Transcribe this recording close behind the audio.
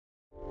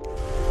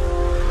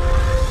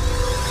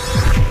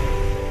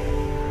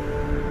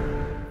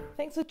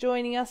Thanks for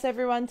joining us,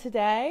 everyone,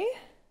 today.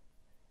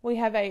 We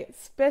have a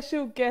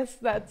special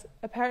guest that's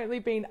apparently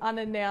been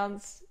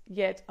unannounced,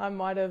 yet I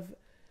might have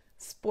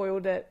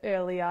spoiled it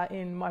earlier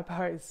in my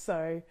post.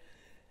 So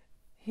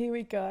here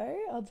we go.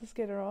 I'll just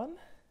get her on.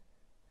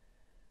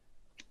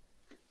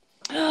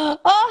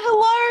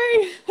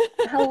 Oh,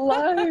 hello!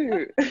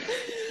 Hello.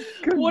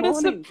 Good What a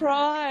morning.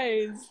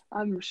 surprise!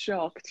 I'm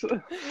shocked.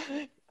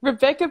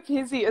 Bec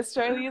Pizzey,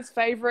 Australia's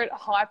favourite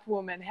hype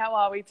woman. How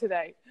are we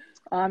today?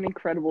 I'm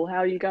incredible. How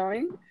are you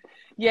going?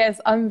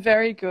 Yes, I'm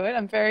very good.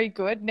 I'm very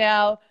good.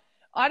 Now,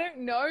 I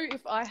don't know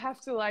if I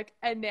have to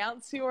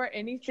announce you or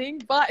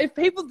anything, but if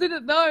people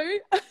didn't know,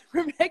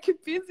 Bec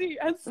Pizzey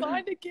has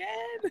signed again.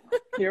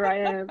 Here I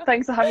am.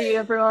 Thanks for having me,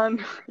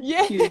 everyone.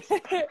 Yeah. Huge.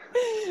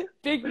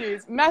 Big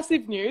news,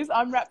 massive news.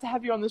 I'm rapt to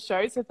have you on the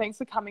show, so thanks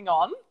for coming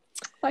on.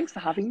 Thanks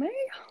for having me.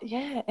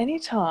 Yeah,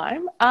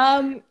 anytime.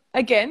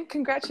 Again,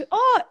 congratulations.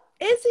 Oh,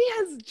 Ezzy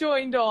has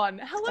joined on.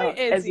 Hello,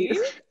 Ezzy.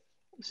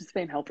 She's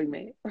been helping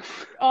me.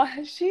 Oh,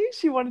 has she?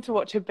 She wanted to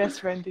watch her best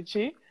friend, did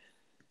she?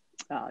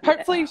 Yeah.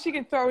 Hopefully she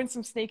can throw in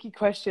some sneaky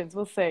questions.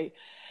 We'll see.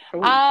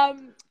 Ooh.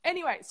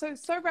 Anyway, so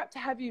rapt to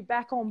have you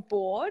back on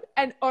board.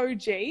 And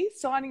OG,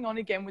 signing on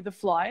again with the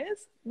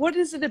Flyers. What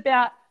is it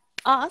about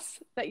us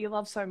that you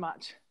love so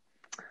much?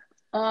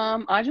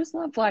 I just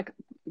love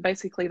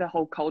basically the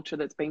whole culture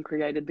that's been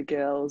created. The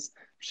girls,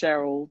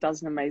 Cheryl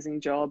does an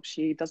amazing job.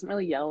 She doesn't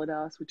really yell at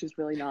us, which is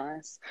really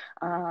nice.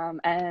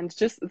 And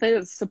just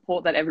the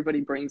support that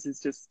everybody brings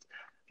is just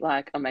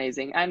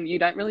amazing. And you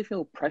don't really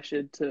feel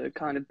pressured to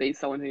kind of be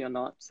someone who you're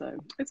not. So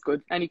it's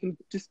good. And you can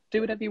just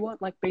do whatever you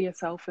want, be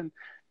yourself. And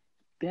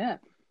yeah.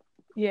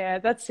 Yeah,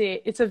 that's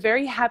it. It's a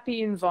very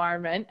happy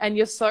environment. And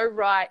you're so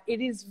right.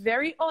 It is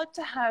very odd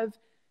to have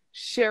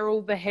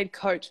Cheryl, the head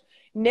coach,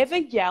 never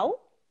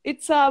yell.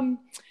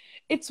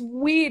 It's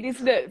weird,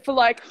 isn't it,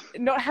 for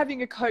not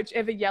having a coach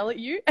ever yell at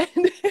you?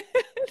 And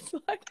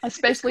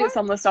especially at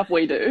some of the stuff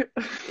we do.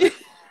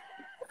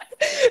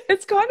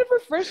 It's kind of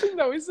refreshing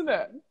though, isn't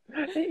it?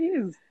 It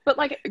is. But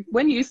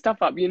when you stuff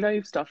up, you know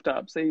you've stuffed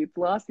up. So the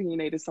last thing you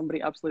need is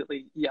somebody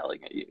absolutely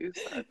yelling at you.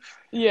 So.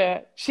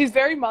 Yeah, she's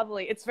very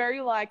motherly. It's very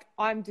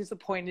I'm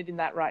disappointed in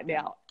that right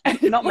now.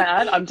 Not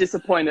mad, I'm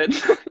disappointed.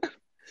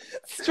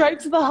 Straight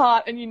to the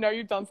heart, and you know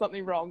you've done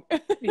something wrong.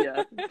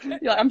 Yeah,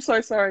 I'm so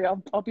sorry.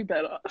 I'll be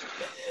better.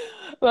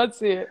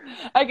 That's it.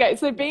 Okay,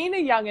 so being a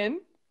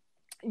young'un,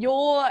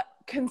 you're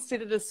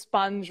considered a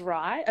sponge,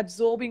 right?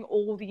 Absorbing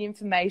all the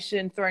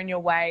information thrown your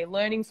way,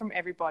 learning from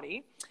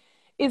everybody.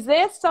 Is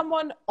there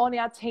someone on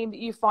our team that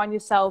you find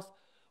yourself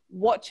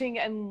watching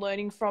and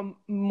learning from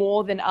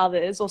more than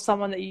others, or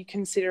someone that you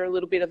consider a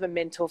little bit of a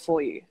mentor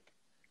for you?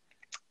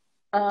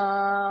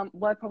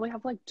 Well, I probably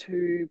have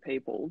two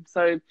people.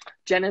 So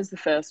Jenna's the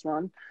first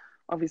one.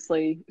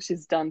 Obviously,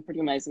 she's done pretty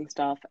amazing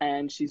stuff,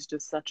 and she's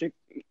just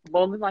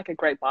more than a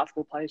great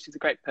basketball player. She's a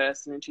great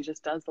person, and she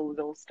just does the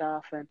little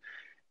stuff, and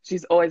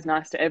she's always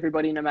nice to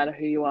everybody, no matter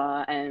who you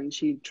are, and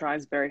she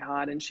tries very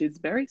hard, and she's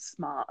very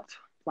smart.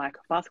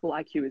 Basketball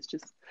IQ is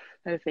just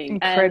her thing.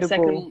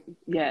 Incredible.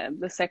 And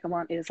the second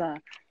one is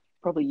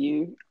probably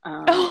you.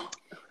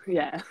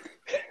 Yeah.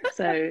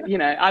 So,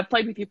 I've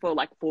played with you for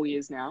 4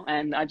 years now,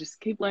 and I just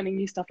keep learning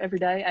new stuff every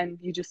day, and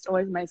you just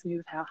always amaze me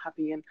with how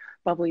happy and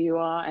bubbly you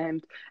are,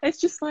 and it's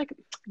just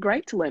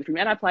great to learn from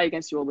you. And I play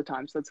against you all the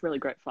time, so it's really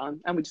great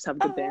fun, and we just have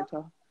good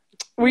banter.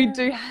 We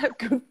do have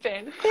good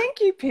banter.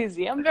 Thank you,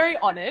 Pizzey. I'm very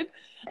honoured.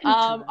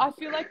 I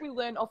feel like we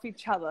learn off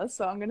each other,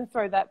 so I'm going to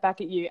throw that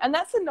back at you. And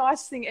that's the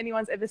nice thing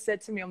anyone's ever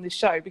said to me on this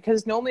show,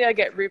 because normally I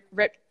get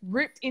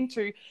ripped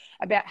into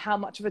about how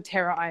much of a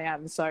terror I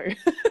am. So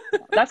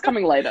that's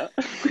coming later.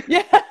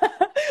 Yeah.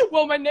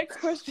 Well, my next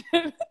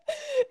question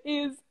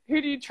is,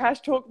 who do you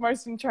trash talk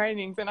most in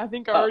trainings? And I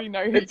think I already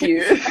know who. It's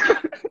you.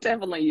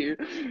 Definitely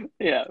you.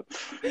 Yeah,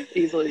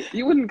 easily.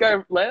 You wouldn't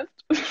go left.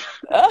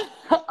 I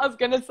was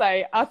going to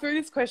say, I threw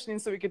this question in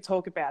so we could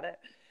talk about it.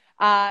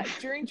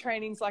 During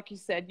trainings, like you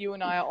said, you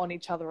and I are on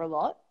each other a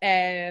lot,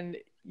 and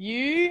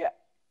you,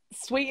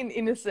 sweet and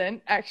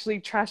innocent, actually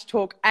trash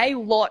talk a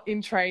lot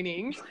in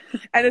trainings,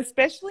 and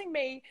especially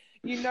me.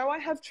 I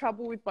have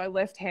trouble with my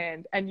left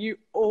hand, and you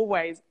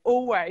always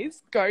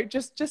go.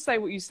 Just say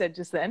what you said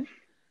just then.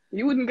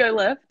 You wouldn't go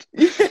left.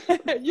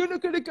 You're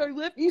not going to go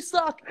left. You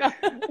suck.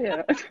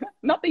 Yeah,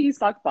 not that you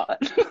suck,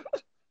 but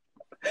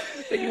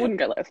you wouldn't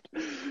go left.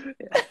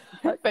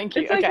 Yeah. Thank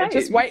you. Okay,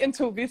 just wait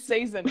until this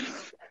season.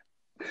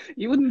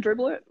 You wouldn't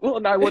dribble it? Well,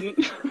 no, I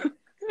wouldn't.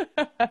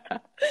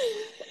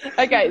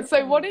 Okay,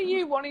 so what are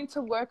you wanting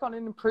to work on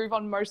and improve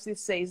on most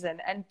this season?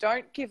 And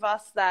don't give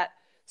us that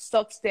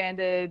stock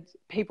standard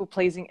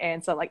people-pleasing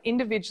answer.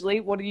 Individually,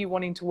 what are you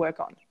wanting to work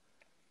on?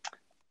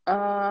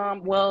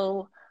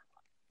 Well,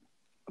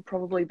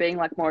 probably being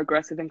more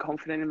aggressive and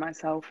confident in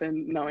myself,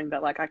 and knowing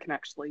that I can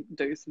actually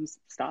do some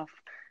stuff.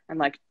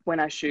 And when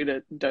I shoot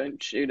it,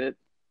 don't shoot it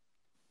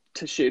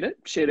to shoot it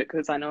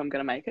because I know I'm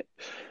going to make it.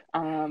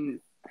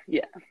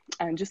 Yeah,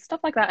 and just stuff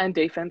like that. And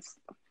defense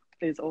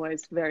is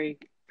always very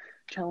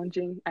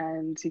challenging,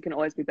 and you can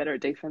always be better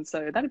at defense.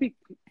 So that'd be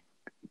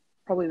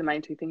probably the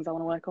main two things I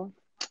want to work on.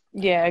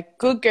 Yeah,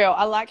 good girl.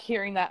 I like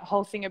hearing that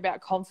whole thing about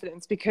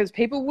confidence because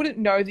people wouldn't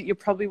know that you're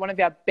probably one of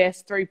our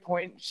best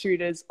 3-point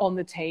shooters on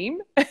the team.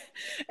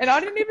 And I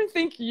didn't even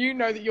think you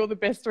know that you're the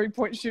best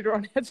 3-point shooter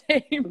on our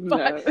team, No.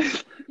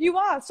 but you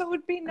are. So it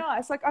would be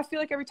nice. Like, I feel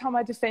like every time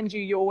I defend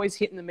you, you're always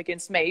hitting them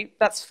against me.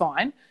 That's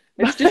fine.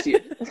 It's just you.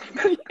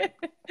 Yeah.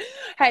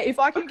 Hey, if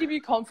I can give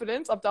you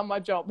confidence, I've done my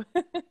job.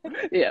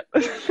 Yeah.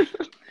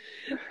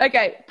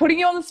 Okay, putting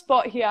you on the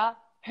spot here.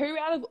 Who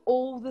out of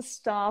all the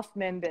staff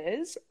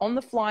members on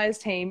the Flyers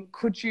team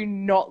could you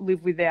not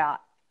live without?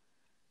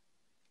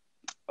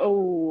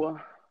 Oh,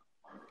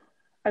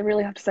 I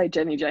really have to say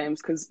Jenny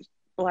James because,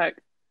 like,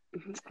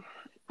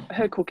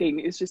 her cooking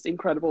is just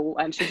incredible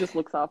and she just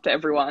looks after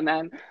everyone.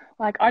 And,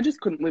 like, I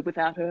just couldn't live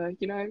without her,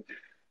 you know?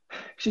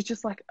 She's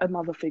just like a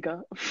mother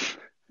figure.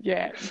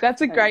 Yeah,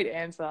 that's a And great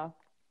answer.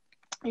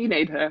 you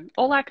need her.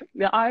 Or, like,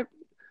 yeah,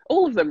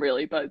 all of them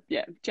really, but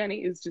yeah,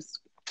 Jenny is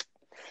just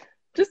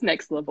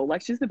next level.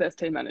 Like, she's the best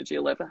team manager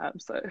you'll ever have.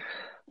 So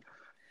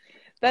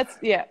That's,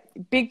 yeah,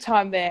 big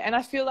time there. And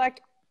I feel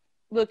like,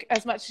 look,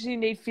 as much as you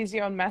need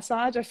physio and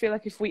massage, I feel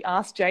like if we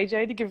asked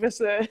JJ to give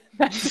us a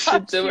massage,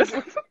 she'd do it.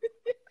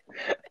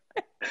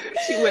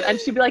 She would, and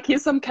she'd be like,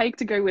 "Here's some cake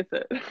to go with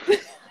it."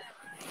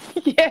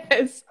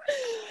 Yes.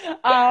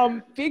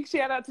 Big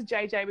shout out to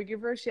JJ. We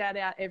give her a shout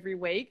out every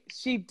week.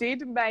 She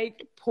did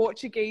make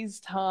Portuguese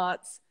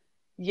tarts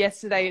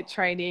yesterday at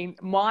training.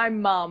 My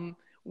mum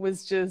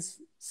was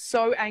just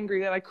so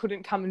angry that I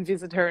couldn't come and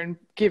visit her and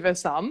give her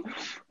some.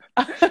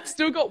 I've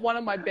still got one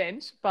on my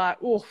bench,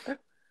 but oof.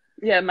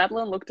 Yeah,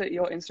 Madeline looked at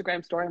your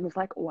Instagram story and was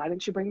like, "Why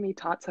didn't you bring me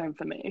tarts home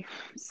for me?"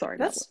 Sorry,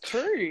 That's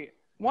Madeline. true.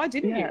 Why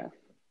didn't you?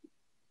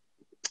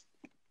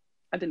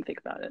 I didn't think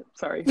about it.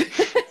 Sorry.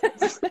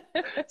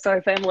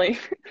 Sorry, family.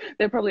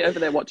 They're probably over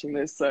there watching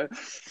this. So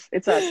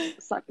it's a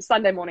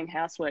Sunday morning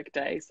housework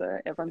day. So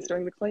everyone's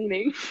doing the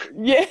cleaning.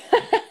 Yeah.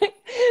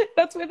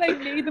 That's where they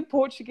need the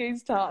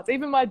Portuguese tarts.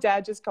 Even my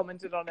dad just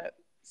commented on it,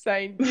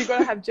 saying, "You've got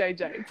to have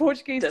JJ.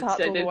 Portuguese That's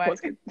tarts all the way."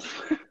 Portuguese.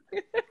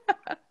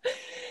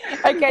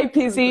 Okay,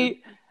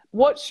 Pizzey,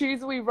 what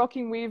shoes are we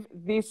rocking with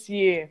this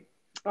year?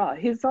 Oh,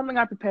 here's something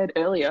I prepared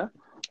earlier.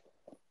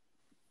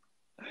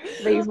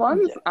 These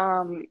ones.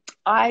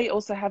 I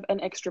also have an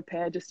extra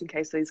pair just in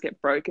case these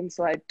get broken.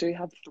 So I do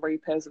have 3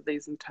 pairs of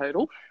these in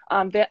total.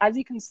 They're, as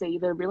you can see,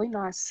 they're really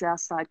nice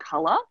Southside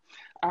colour.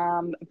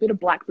 A bit of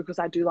black because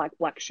I do like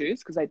black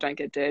shoes because they don't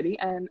get dirty.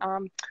 And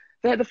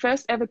they're the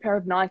first ever pair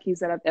of Nikes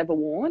that I've ever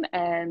worn,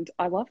 and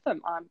I love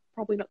them. I'm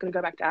probably not going to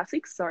go back to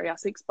Asics. Sorry,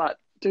 Asics, but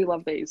do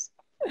love these.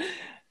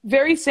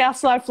 Very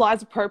Southside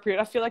Flies appropriate.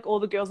 I feel like all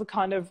the girls are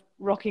kind of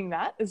rocking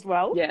that as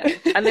well. Yeah,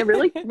 and they're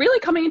really, really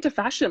coming into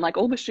fashion. Like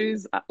all the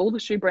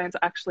shoe brands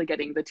are actually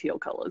getting the teal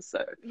colours.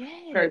 So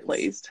very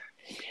pleased.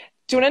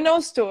 Do you want to know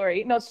a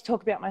story? Not to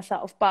talk about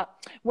myself, but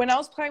when I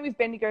was playing with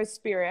Bendigo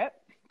Spirit,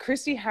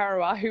 Christy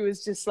Harrower, who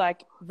is just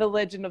like the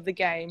legend of the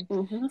game,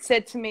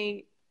 said to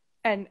me,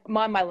 and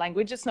mind my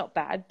language, it's not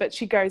bad, but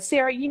she goes,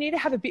 "Sarah, you need to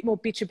have a bit more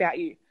bitch about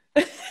you."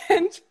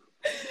 And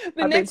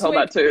I've been told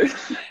that too.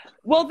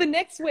 Well, the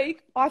next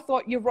week, I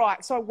thought, you're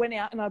right. So I went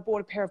out and I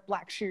bought a pair of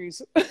black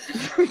shoes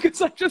because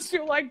I just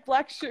feel like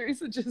black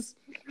shoes are just,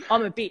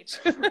 I'm a bitch.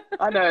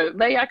 I know.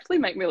 They actually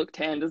make me look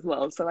tanned as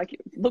well. So, like,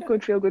 look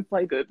good, feel good,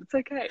 play good. It's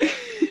okay.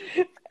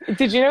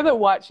 Did you know that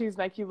white shoes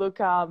make you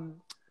look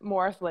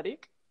more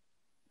athletic?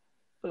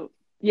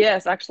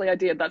 Yes, actually, I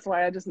did. That's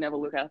why I just never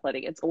look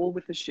athletic. It's all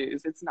with the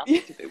shoes. It's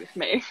nothing to do with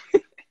me.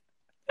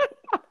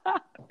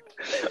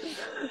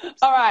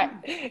 All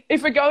right.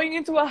 If we're going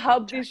into a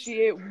hub this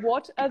year,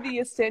 what are the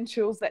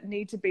essentials that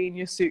need to be in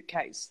your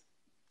suitcase?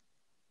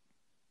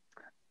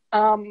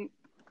 My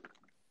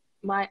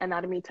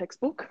anatomy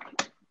textbook.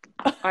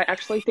 I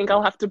actually think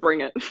I'll have to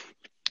bring it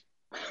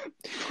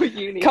for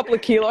uni. Couple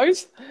of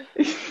kilos.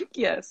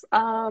 Yes.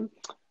 My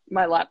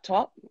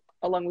laptop,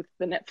 along with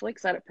the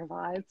Netflix that it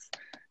provides.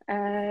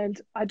 And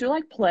I do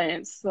like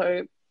plants,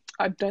 so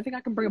I don't think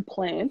I can bring a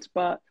plant,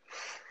 but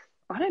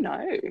I don't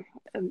know.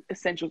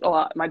 Essentials.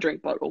 Oh, my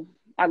drink bottle.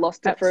 I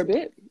lost it for a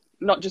bit,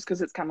 not just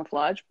because it's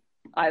camouflage.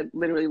 I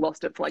literally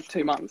lost it for like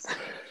 2 months.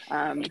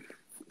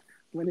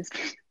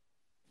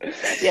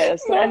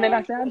 Yes, and then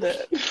I found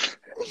it.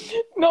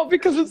 Not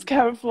because it's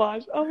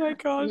camouflage. Oh my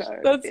gosh, No,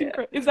 that's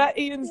incredible. Is that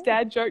Ian's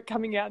dad joke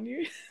coming out in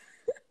you?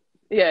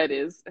 Yeah, it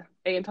is.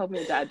 Ian told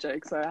me a dad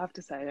joke, so I have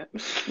to say it.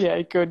 Yeah,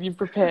 good. You've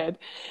prepared.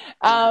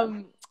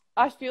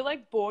 I feel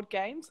like board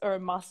games are a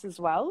must as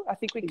well. I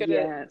think we've got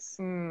to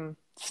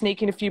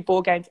sneak in a few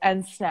board games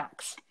and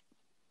snacks.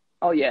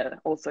 Oh, yeah.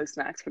 Also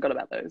snacks. Forgot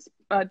about those.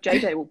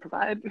 JJ will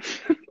provide.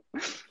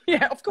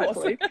 Yeah, of course.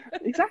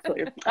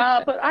 Exactly.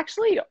 But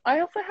actually,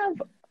 I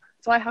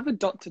have a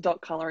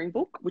dot-to-dot colouring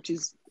book, which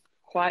is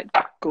quite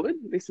good.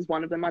 This is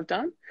one of them I've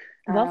done.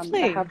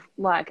 Lovely. I have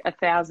like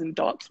 1,000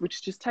 dots,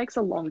 which just takes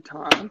a long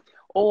time.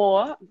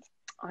 Or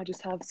I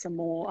just have some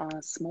more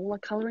smaller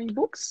colouring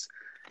books.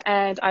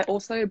 And I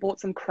also bought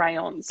some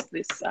crayons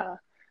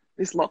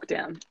this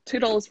lockdown.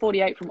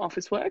 $2.48 from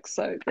Officeworks,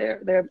 so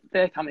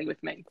they're coming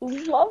with me.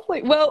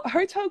 Lovely. Well,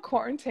 hotel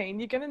quarantine,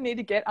 you're going to need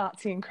to get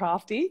artsy and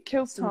crafty.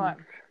 Kills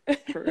time.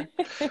 True.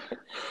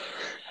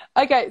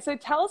 Okay, so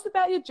tell us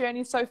about your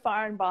journey so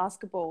far in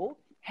basketball.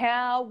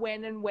 How,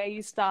 when, and where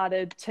you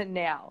started to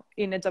now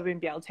in a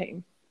WNBL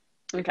team.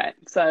 Okay,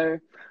 so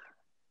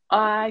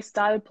I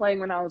started playing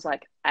when I was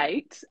like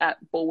 8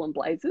 at Ball and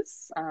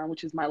Blazers,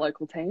 which is my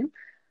local team.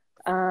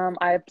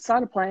 I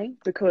started playing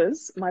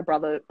because my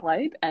brother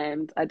played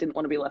and I didn't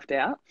want to be left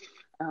out.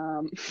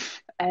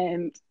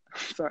 And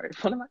sorry,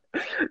 what am I?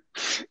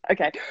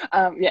 Okay,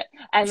 yeah.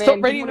 And Stop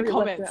then reading the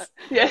comments.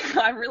 Yeah,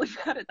 I'm really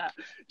bad at that.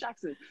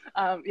 Jackson.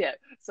 Yeah.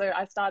 So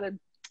I started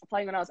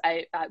playing when I was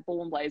 8 at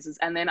Ball and Blazers,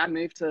 and then I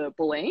moved to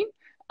Bulleen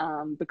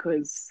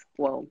because,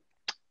 well,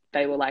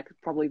 they were like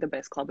probably the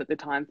best club at the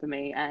time for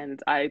me, and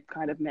I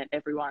kind of met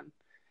everyone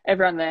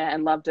there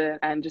and loved it,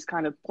 and just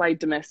kind of played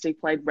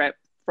domestic, played rep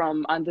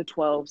from under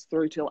 12s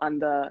through till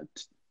under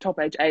top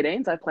age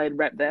 18s. I played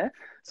rep there,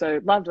 so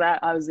loved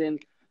that. I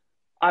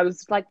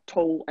was like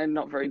tall and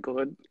not very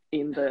good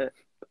in the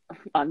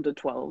under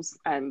 12s,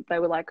 and they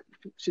were like,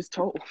 she's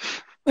tall.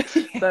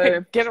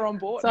 So get her on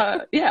board.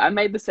 So yeah, I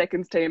made the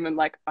seconds team, and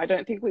like I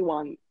don't think we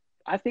won.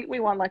 I think we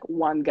won like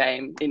one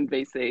game in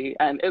VC,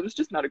 and it was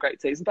just not a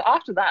great season. But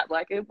after that,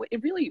 like it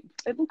really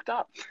looked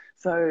up.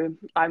 So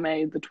I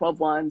made the 12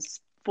 ones,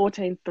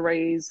 14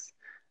 threes,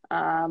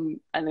 and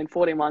then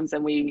 14 ones,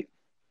 and we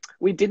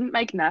didn't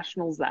make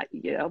nationals that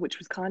year, which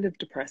was kind of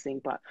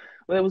depressing. But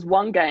there was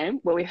one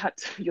game where we had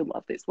to, you'll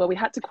love this, where we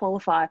had to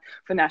qualify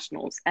for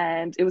nationals,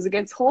 and it was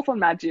against Hawthorn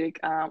Magic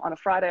on a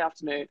Friday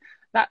afternoon.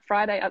 That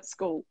Friday at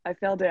school, I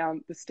fell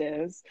down the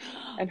stairs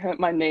and hurt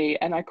my knee,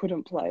 and I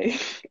couldn't play.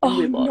 And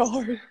we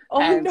lost. No.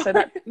 Oh, and no. So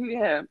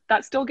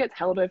that still gets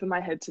held over my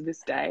head to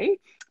this day.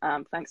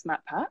 Thanks,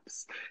 Matt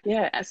Paps.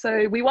 Yeah,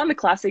 so we won the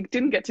Classic,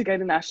 didn't get to go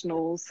to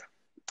nationals.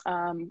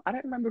 I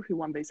don't remember who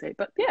won VC,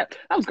 but yeah,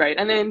 that was great.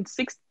 And then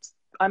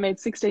I made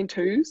 16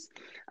 twos,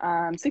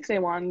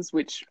 16 ones,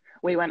 which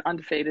we went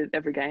undefeated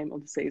every game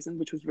of the season,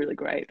 which was really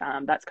great.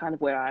 That's kind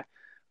of where I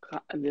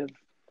kind of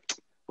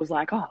was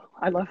like, oh,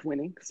 I love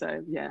winning.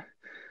 So yeah.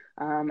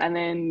 And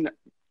then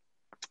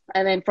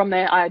from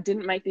there, I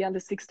didn't make the under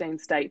 16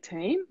 state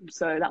team.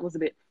 So that was a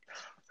bit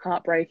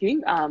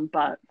heartbreaking.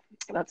 But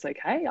that's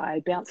okay. I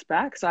bounced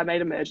back. So I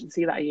made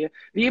emergency that year.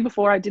 The year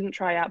before, I didn't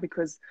try out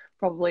because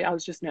probably I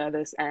was just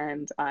nervous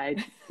and I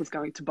was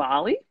going to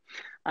Bali.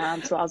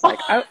 So I was like,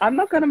 I'm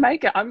not going to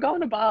make it. I'm going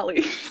to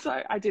Bali.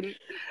 So I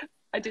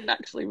didn't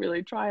actually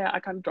really try out. I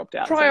kind of dropped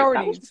out.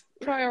 Priorities.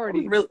 So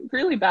Priorities.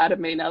 Really bad of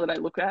me now that I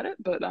look at it,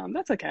 but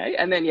that's okay.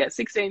 And then, yeah,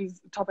 16s,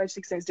 top age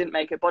 16s didn't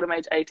make it. Bottom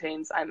age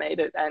 18s, I made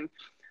it. And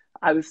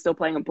I was still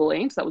playing at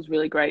Bulleen, so that was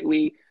really great.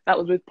 That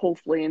was with Paul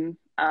Flynn,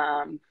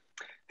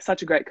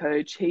 such a great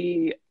coach.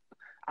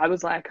 I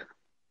was like,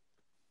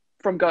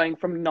 from going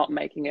from not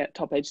making it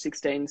top age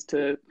 16s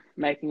to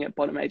making it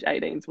bottom age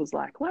 18s was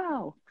like,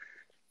 wow,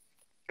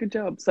 good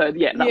job. So,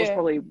 yeah, that was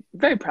probably a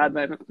very proud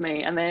moment for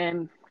me. And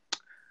then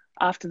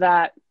after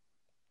that,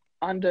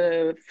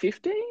 under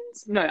 16s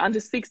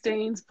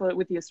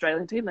with the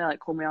Australian team, they like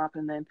called me up,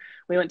 and then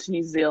we went to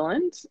New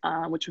Zealand,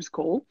 which was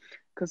cool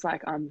because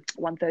like I'm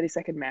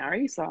 132nd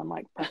Maori, so I'm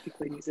like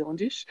practically New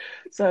Zealandish.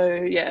 So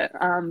yeah,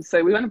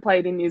 so we went and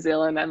played in New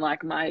Zealand, and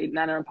like my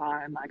nana and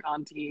pa and like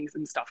aunties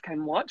and stuff came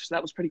and watched. So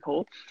that was pretty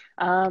cool.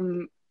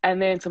 And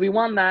then so we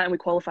won that, and we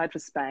qualified for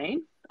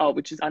Spain,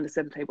 which is under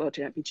 17 World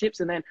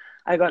Championships, and then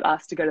I got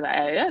asked to go to the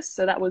AAS.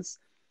 So that was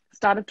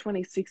start of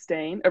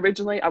 2016.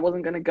 Originally, I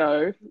wasn't going to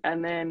go,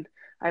 and then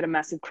I had a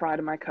massive cry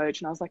to my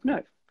coach, and I was like,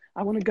 no,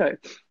 I want to go.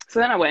 So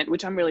then I went,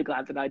 which I'm really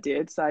glad that I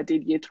did. So I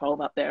did year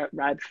 12 up there at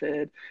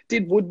Radford,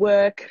 did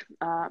woodwork,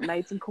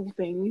 made some cool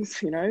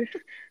things,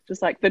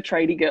 just like the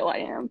tradie girl I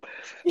am.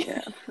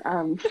 Yeah.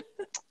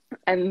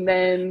 And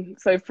then,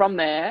 so from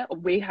there,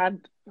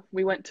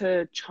 we went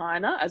to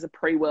China as a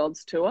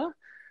pre-Worlds tour,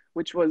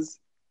 which was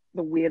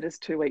the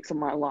weirdest 2 weeks of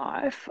my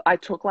life. I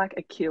took like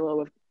a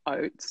kilo of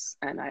oats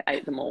and I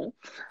ate them all.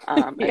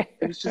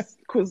 It was just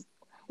because,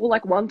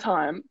 like one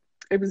time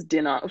it was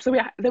dinner. So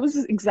there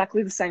was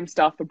exactly the same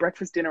stuff for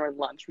breakfast, dinner and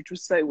lunch, which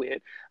was so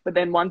weird. But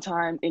then one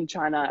time in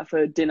China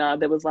for dinner,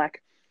 there was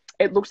like,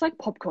 it looks like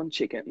popcorn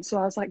chicken. So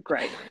I was like,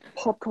 great,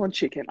 popcorn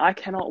chicken. I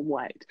cannot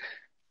wait.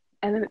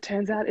 And then it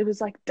turns out it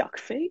was like duck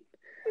feet.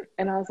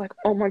 And I was like,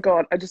 oh my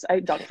God, I just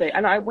ate duck feet.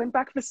 And I went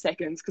back for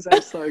seconds because they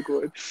were so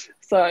good.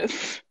 So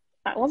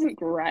that wasn't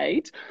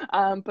great.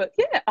 But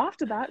yeah,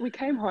 after that, we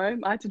came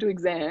home. I had to do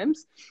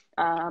exams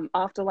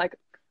after like,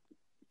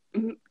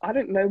 I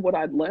don't know what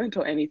I'd learned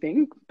or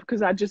anything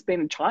because I'd just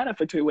been in China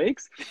for 2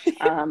 weeks.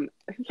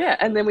 Yeah.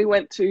 And then we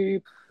went to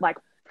like,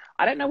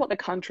 I don't know what the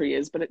country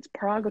is, but it's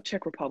Prague or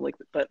Czech Republic.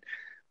 But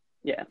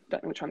yeah,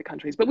 don't know which one the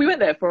country is. But we went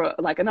there for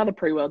like another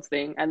pre-Worlds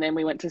thing. And then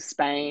we went to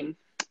Spain,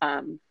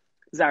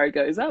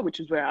 Zaragoza, which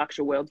is where our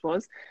actual Worlds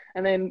was.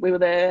 And then we were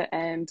there,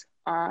 and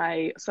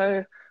I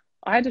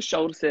had a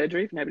shoulder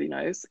surgery, if nobody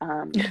knows.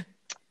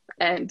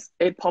 And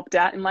it popped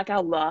out in like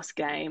our last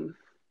game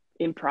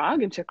in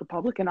Prague in Czech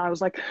Republic, and I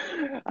was like,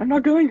 I'm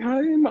not going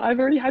home. I've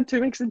already had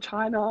 2 weeks in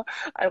China.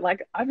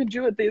 I've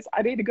endured this.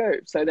 I need to go.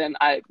 So then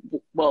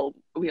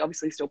we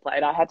obviously still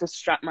played. I had to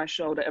strap my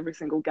shoulder every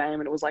single game,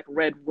 and it was like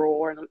red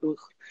raw, and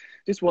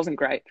just wasn't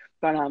great.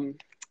 But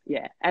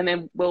yeah. And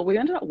then we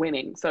ended up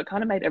winning, so it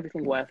kind of made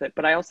everything worth it.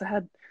 But I also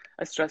had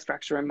a stress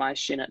fracture in my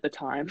shin at the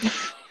time.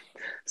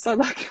 So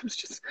like it was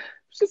just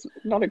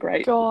not a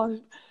great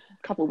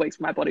couple of weeks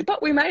for my body,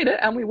 but we made it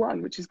and we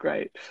won, which is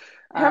great.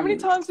 How many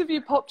times have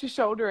you popped your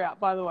shoulder out,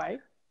 by the way?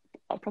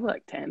 Oh, probably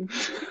like 10.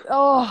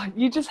 Oh,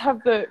 you just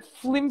have the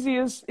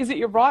flimsiest. Is it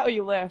your right or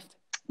your left?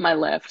 My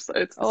left, so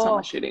it's not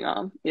my shooting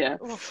arm. Yeah.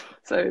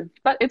 So,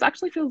 but it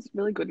actually feels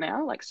really good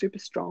now, like super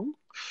strong.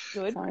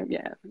 Good. So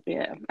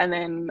yeah. And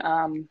then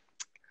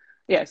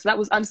so that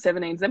was under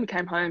 17s. Then we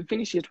came home,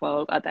 finished year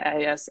 12 at the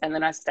AAS, and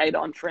then I stayed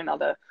on for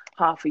another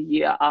half a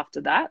year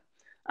after that.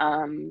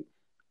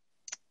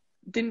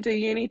 Didn't do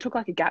uni, took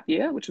like a gap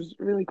year, which was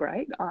really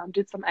great.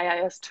 Did some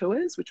AAS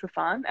tours, which were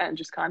fun, and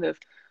just kind of,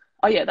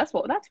 that's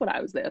what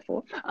I was there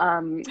for.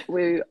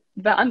 The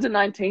under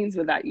 19s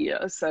were that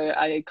year, so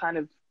I kind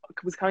of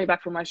was coming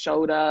back from my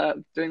shoulder,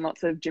 doing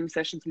lots of gym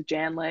sessions with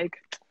Jan Leg.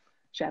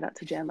 Shout out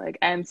to Jan Leg,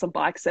 and some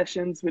bike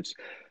sessions, which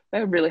they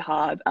were really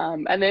hard.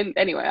 And then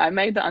anyway, I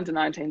made the under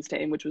 19s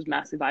team, which was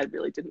massive. I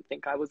really didn't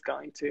think I was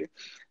going to.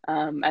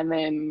 And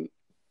then,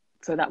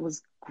 so that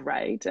was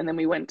great. And then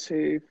we went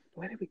to,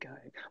 where did we go?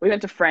 We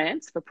went to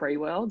France for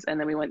pre-worlds, and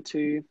then we went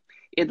to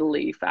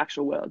Italy for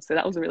actual worlds. So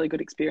that was a really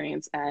good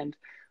experience. And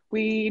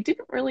we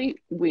didn't really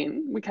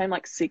win. We came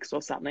like 6th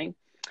or something,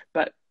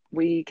 but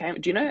we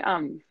came, do you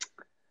know,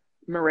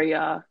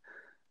 Maria,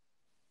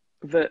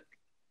 I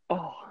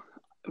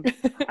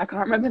can't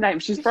remember her name.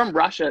 She's from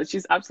Russia.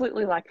 She's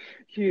absolutely like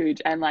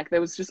huge, and like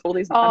there was just all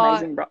these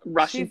amazing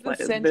Russian players.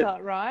 She's the centre,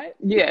 right?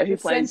 Yeah, who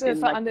plays centre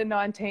for like, under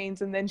 19s,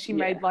 and then she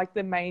made like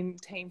the main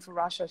team for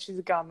Russia. She's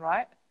a gun,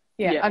 right?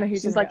 Yeah, I know who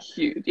she's like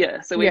huge.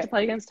 Yeah, so we had to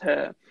play against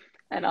her,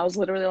 and I was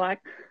literally like,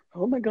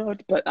 oh my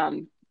god! But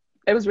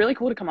it was really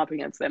cool to come up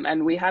against them,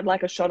 and we had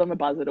like a shot on the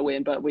buzzer to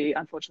win, but we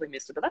unfortunately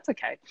missed it. But that's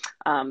okay.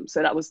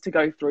 So that was to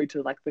go through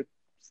to like the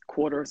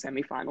quarter or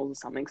semi-finals or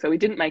something. So we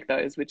didn't make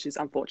those, which is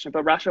unfortunate.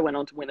 But Russia went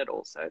on to win it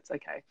all, so it's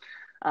okay.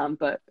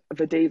 But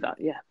Vadiva,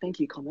 thank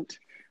you, comment.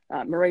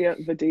 Maria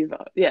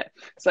Vadiva,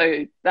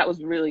 So that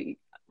was really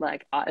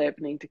like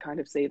eye-opening to kind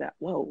of see that,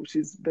 whoa,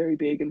 she's very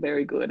big and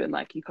very good, and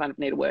like you kind of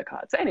need to work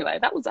hard. So anyway,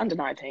 that was under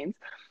 19s.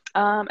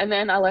 And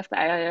then I left the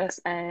AAS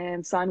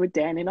and signed with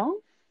Dandenong.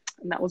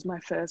 And that was my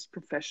first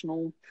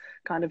professional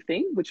kind of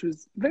thing, which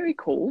was very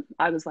cool.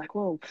 I was like,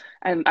 whoa.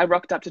 And I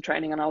rocked up to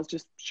training, and I was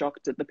just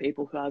shocked at the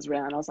people who I was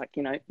around. I was like,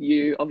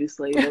 you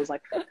obviously, there was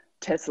like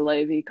Tessa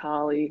Levy,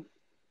 Carly,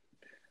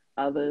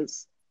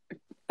 others,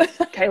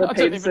 Kayla I Peterson.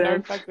 don't even know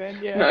back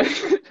then, No.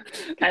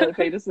 Kayla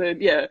Peterson,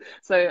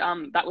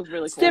 So that was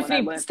really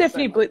cool.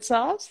 Stephanie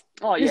Blitzars.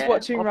 Oh, yeah. Who's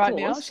watching right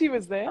course. now. She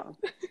was there.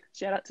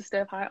 Shout out to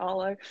Steph. Hi,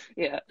 Arlo.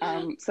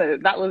 So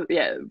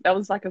that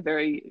was like a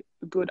very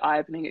good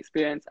eye-opening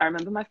experience. I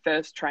remember my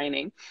first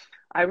training.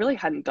 I really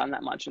hadn't done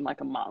that much in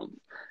like a month,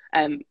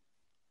 and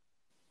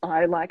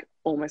I like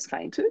almost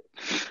fainted.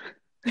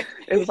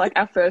 It was like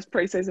our first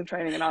preseason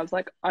training, and I was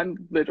like,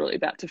 I'm literally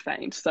about to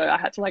faint. So I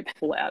had to like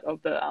pull out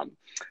of the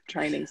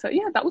training. So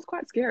that was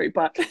quite scary,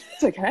 but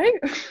it's okay.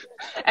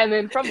 And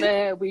then from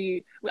there,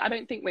 I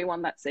don't think we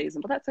won that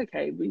season, but that's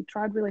okay. We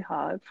tried really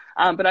hard.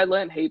 But I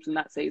learned heaps in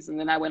that season.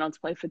 Then I went on to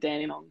play for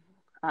Dandenong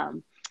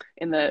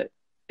in the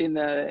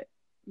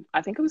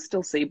I think it was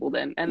still Siebel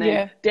then. And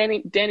then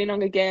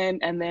Dandenong again.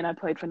 And then I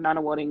played for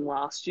Nunawading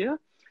last year.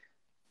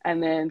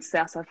 And then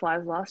Southside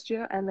Flyers last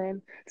year, and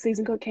then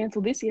season got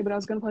cancelled this year, but I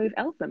was going to play with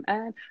Eltham,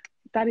 and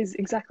that is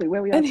exactly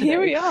where we are today. And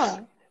here we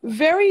are.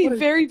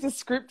 Very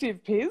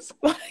descriptive, Piz.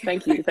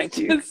 Thank you.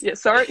 Yeah,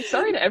 sorry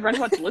to everyone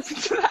who had to listen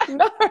to that.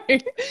 No,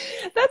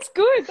 that's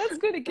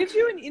good. It gives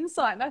you an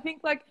insight, and I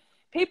think like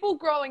people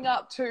growing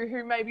up too,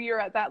 who maybe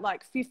you're at that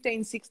like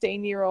 15,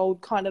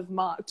 16-year-old kind of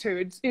mark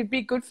too, it'd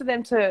be good for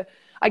them to,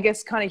 I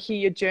guess, kind of hear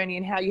your journey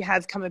and how you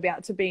have come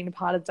about to being a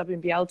part of the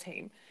WNBL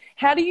team.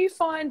 How do you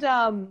find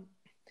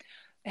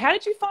How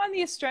did you find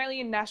the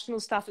Australian national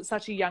stuff at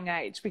such a young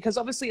age? Because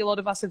obviously a lot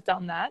of us have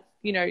done that.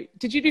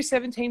 Did you do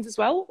 17s as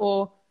well,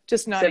 or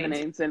just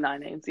 19s? 17s and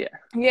 19s, yeah.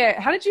 Yeah.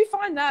 How did you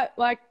find that,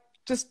 like,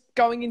 just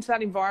going into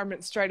that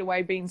environment straight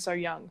away, being so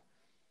young?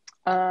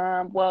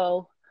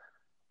 Well,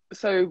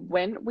 so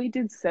when we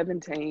did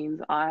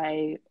 17s,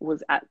 I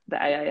was at the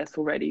AAS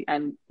already,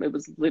 and it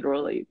was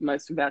literally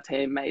most of our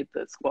team made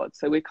the squad.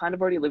 So we kind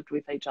of already lived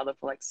with each other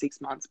for like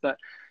 6 months, but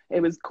it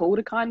was cool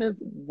to kind of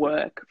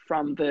work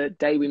from the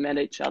day we met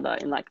each other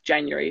in like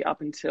January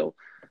up until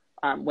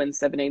when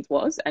 17s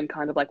was, and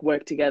kind of like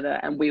work together.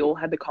 And we all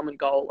had the common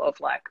goal of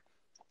like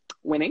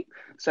winning.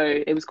 So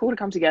it was cool to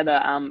come together.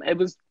 It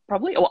was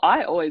probably,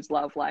 I always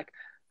love like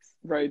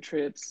road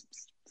trips,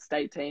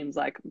 state teams,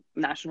 like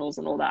nationals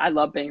and all that. I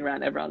love being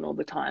around everyone all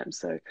the time.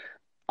 So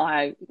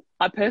I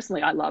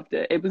personally, I loved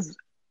it. It was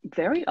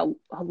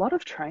a lot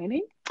of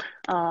training.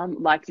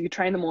 Like you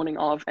train the morning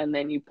of and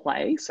then you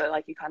play. So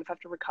like you kind of have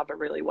to recover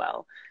really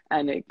well.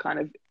 And it kind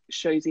of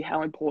shows you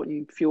how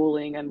important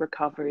fueling and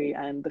recovery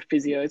and the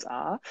physios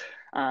are.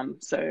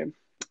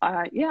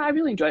 Yeah, I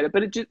really enjoyed it.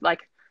 But it just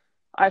like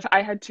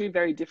I had two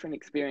very different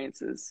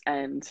experiences,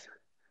 and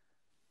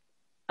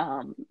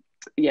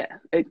yeah,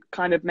 it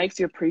kind of makes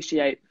you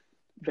appreciate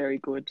very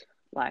good.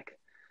 Like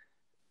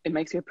it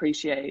makes you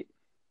appreciate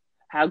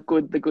how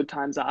good the good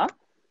times are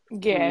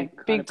when Yeah, you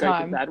kind big of go through the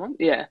time. bad ones.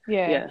 Yeah,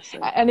 Yeah. yeah. So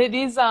And it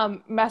is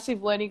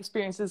massive learning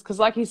experiences because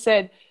like you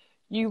said,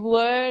 you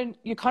learn,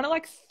 you're kind of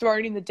like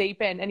thrown in the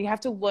deep end and you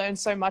have to learn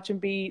so much and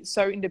be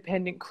so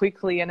independent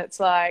quickly. And it's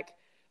like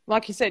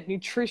you said,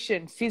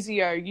 nutrition,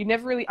 physio, you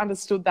never really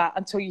understood that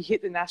until you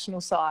hit the national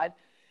side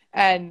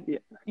and, yeah,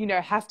 you know,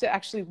 have to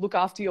actually look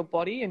after your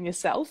body and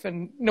yourself.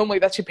 And normally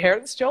that's your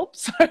parents' job.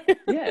 So,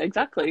 yeah,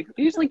 exactly.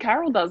 Usually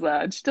Carol does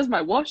that. She does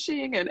my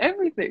washing and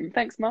everything.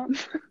 Thanks, Mum.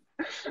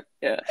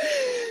 Yeah,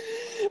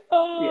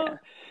 oh. yeah.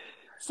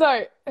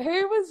 So,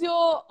 who was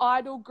your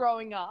idol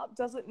growing up?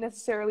 Does it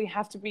necessarily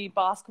have to be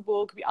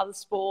basketball? It could be other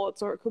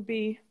sports, or it could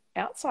be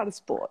outside of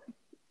sport.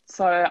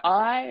 So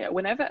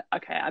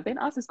okay, I've been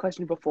asked this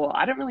question before.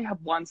 I don't really have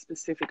one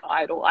specific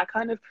idol. I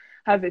kind of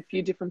have a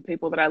few different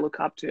people that I look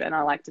up to, and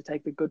I like to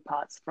take the good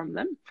parts from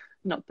them.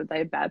 Not that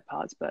they're bad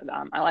parts, but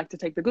I like to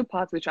take the good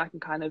parts, which I can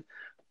kind of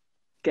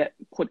get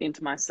put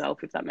into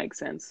myself, if that makes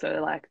sense.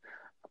 So like,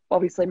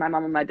 obviously, my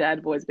mum and my dad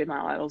have always been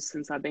my idols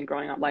since I've been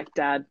growing up. Like,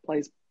 dad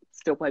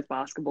still plays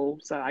basketball,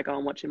 so I go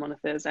and watch him on a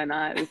Thursday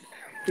night with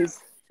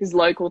his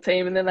local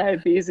team, and then they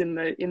have beers in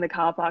the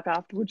car park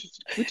afterwards,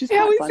 which is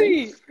How quite is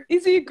funny. he?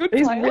 Is he a good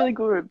He's player? really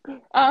good.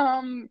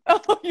 Oh,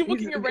 you're He's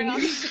looking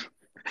around.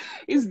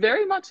 he's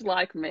very much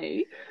like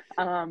me.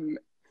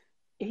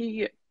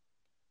 He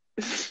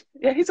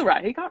yeah, he's all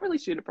right. He can't really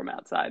shoot it from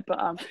outside,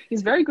 but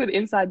he's very good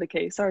inside the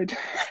key. Sorry, Dad.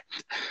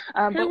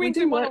 Who But we wins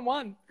do in work.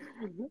 one-on-one?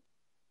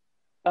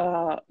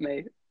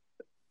 Me.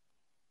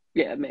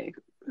 Yeah, me.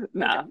 Okay.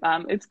 Nah,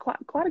 it's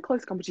quite a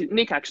close competition.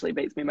 Nick actually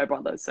beats me, my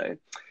brother. So,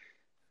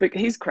 but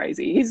he's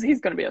crazy. He's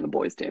going to be on the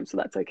boys' team, so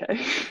that's okay.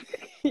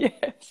 Yes.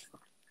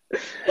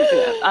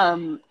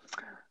 Yeah.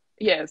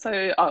 Yeah.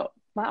 So, oh,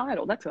 my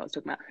idol. That's what I was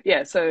talking about.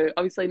 Yeah. So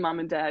obviously, mum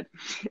and dad,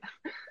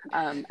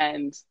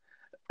 and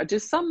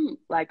just some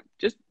like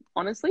just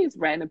honestly, it's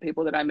random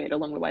people that I meet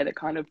along the way that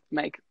kind of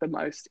make the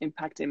most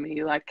impact in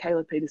me. Like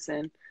Kayla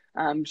Peterson.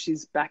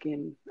 She's back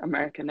in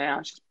America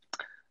now. She's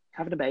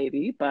having a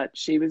baby, but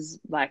she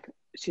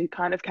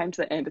kind of came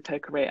to the end of her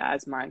career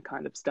as mine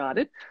kind of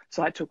started.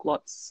 So I took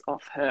lots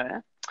off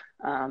her.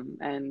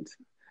 And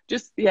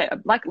just, yeah,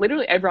 like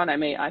literally everyone I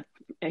meet,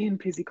 Ian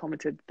Pizzey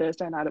commented,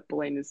 Thursday night at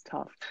Bulleen is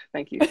tough.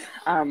 Thank you.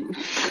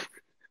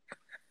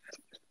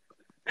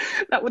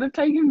 That would have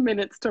taken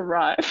minutes to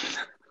write.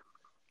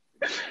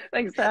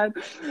 Thanks, Dad.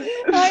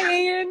 Hi,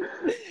 Ian.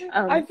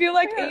 I feel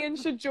like yeah. Ian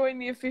should join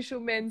the official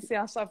men's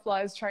Southside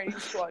Flyers training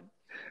squad.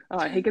 Oh,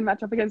 he can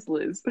match up against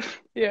Liz.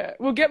 Yeah,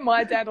 we'll get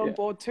my dad on Yeah.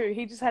 board too.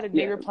 He just had a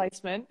knee Yeah.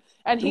 replacement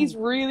and he's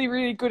really,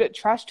 really good at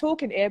trash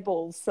talk and air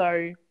balls.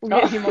 So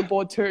we'll get him on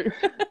board too.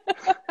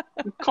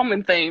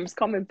 common themes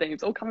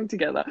all coming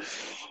together.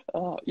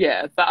 Oh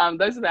yeah, but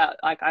those about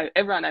like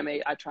everyone I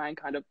meet, I try and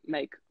kind of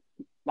make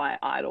my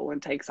idol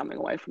and take something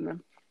away from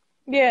them.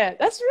 Yeah,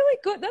 that's really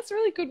good. That's a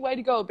really good way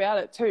to go about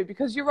it too,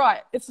 because you're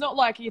right. It's not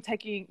like you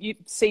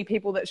see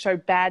people that show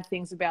bad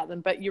things about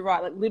them, but you're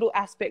right, like little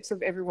aspects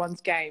of everyone's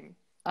game.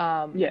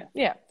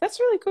 Yeah, that's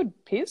really good,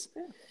 Piers.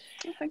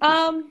 Yeah, thank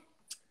you.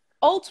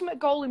 Ultimate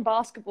goal in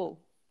basketball.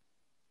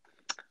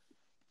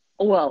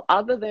 Well,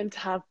 other than to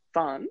have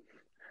fun,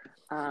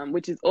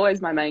 which is always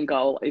my main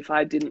goal. If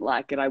I didn't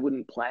like it, I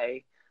wouldn't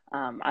play.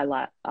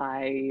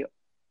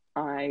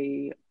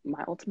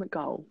 My ultimate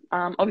goal.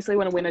 Obviously, I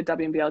want to win a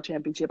WNBL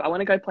championship. I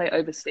want to go play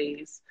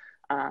overseas,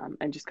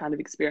 and just kind of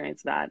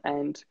experience that.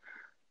 And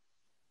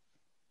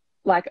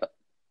like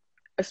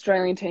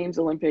Australian teams,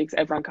 Olympics,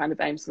 everyone kind of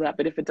aims for that.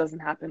 But if it doesn't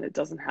happen, it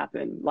doesn't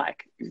happen.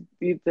 Like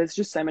there's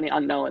just so many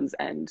unknowns.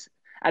 And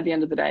at the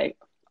end of the day,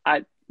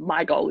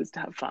 my goal is to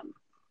have fun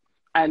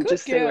and Good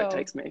just see where it girl.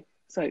 takes me.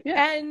 So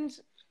yeah. And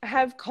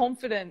have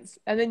confidence,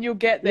 and then you'll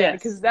get there, Yes.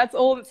 because that's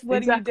all that's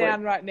letting Exactly. you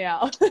down right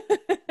now.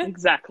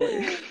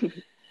 Exactly.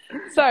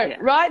 So Yeah.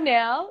 right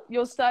now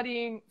you're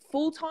studying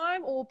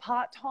full-time or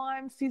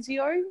part-time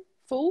physio?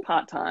 Full?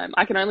 Part-time.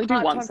 I can only do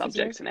one Part-time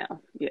subject physio?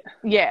 now. Yeah.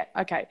 Yeah,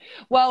 okay.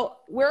 Well,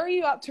 where are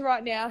you up to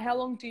right now? How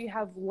long do you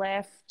have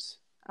left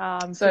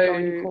to go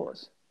on your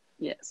course?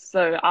 Yes.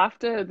 So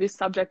after this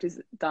subject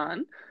is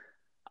done,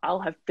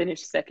 I'll have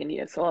finished second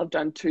year. So I'll have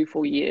done 2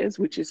 full years,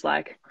 which is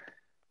like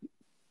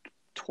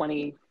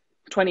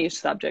 20-ish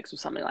subjects or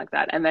something like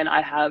that. And then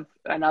I have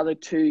another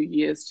 2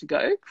 years to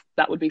go.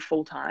 That would be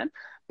full time.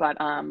 But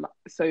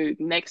so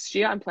next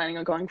year I'm planning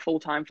on going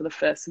full time for the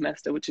first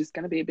semester, which is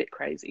going to be a bit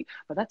crazy,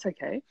 but that's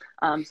okay.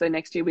 So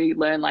next year we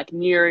learn like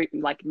neuro,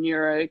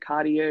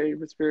 cardio,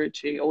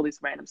 respiratory, all this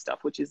random stuff,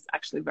 which is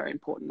actually very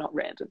important, not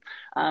random.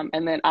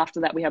 And then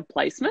after that we have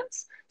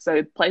placements.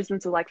 So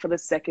placements are like for the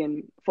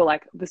second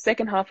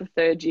half of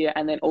third year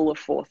and then all of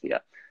fourth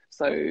year.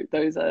 So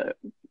those are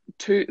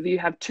you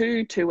have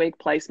two-week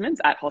placements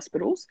at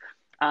hospitals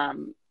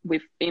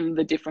within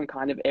the different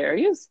kind of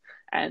areas,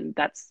 and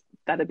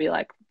that'd be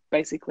like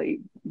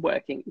basically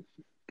working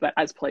but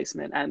as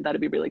placement, and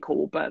that'd be really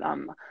cool. But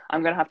I'm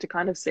gonna have to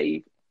kind of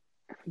see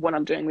what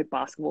I'm doing with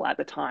basketball at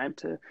the time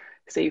to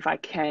see if I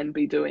can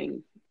be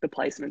doing the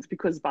placements,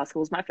 because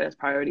basketball is my first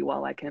priority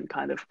while I can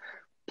kind of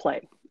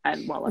play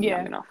and while I'm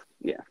young enough.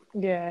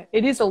 Yeah,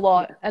 it is a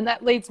lot. And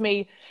that leads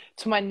me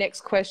to my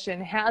next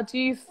question. How do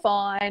you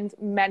find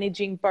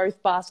managing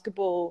both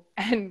basketball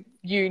and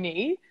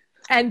uni?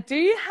 And do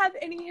you have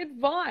any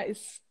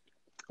advice?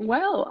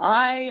 Well,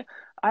 I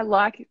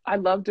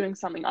love doing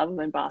something other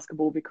than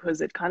basketball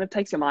because it kind of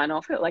takes your mind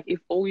off it. Like if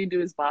all you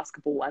do is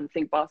basketball and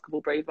think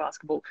basketball, breathe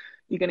basketball,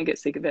 you're going to get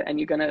sick of it and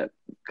you're going to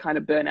kind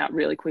of burn out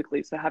really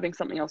quickly. So having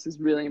something else is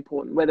really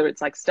important, whether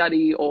it's like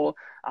study or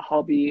a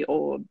hobby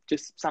or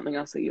just something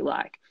else that you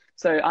like.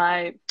 So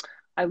I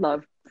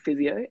love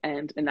physio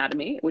and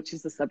anatomy, which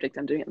is the subject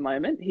I'm doing at the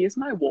moment. Here's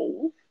my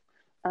wall.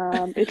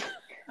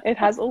 It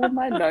has all of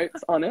my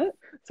notes on it.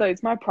 So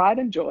it's my pride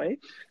and joy.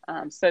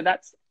 So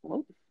that's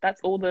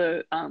all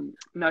the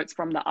notes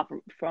from the upper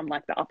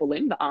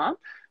limb, the arm.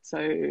 So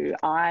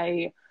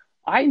I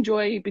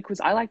enjoy,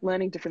 because I like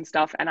learning different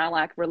stuff and I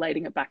like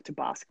relating it back to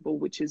basketball,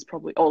 which is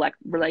probably, or like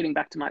relating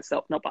back to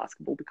myself, not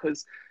basketball,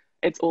 because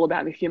it's all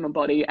about the human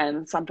body.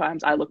 And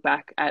sometimes I look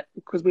back at,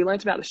 because we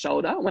learned about the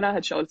shoulder. When I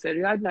had shoulder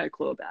surgery, I had no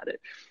clue about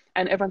it.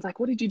 And everyone's like,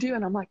 what did you do?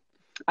 And I'm like,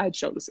 I had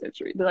shoulder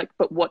surgery. They're like,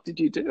 but what did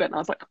you do? And I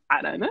was like,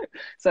 I don't know.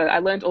 So I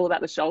learned all about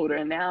the shoulder,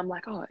 and now I'm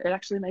like, oh, it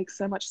actually makes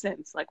so much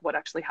sense, like what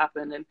actually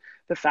happened, and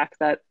the fact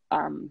that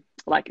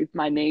like if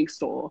my knee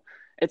sore,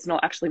 it's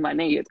not actually my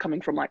knee, it's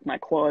coming from like my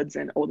quads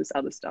and all this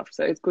other stuff.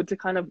 So it's good to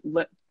kind of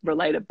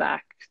relate it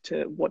back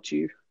to what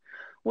you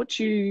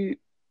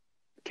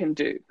can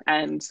do.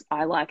 And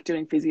I like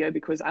doing physio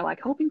because I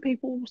like helping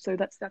people. So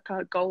that's that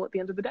kind of goal at the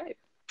end of the day.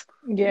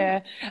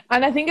 Yeah.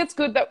 And I think it's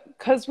good that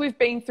because we've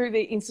been through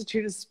the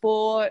Institute of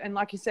Sport and,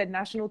 like you said,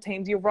 national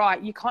teams, you're right.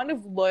 You kind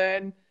of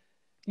learn,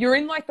 you're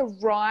in like the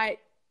right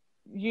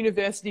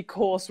university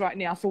course right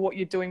now for what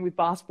you're doing with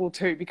basketball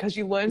too, because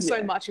you learn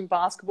so much in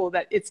basketball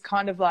that it's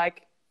kind of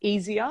like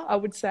easier, I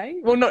would say.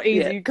 Well, not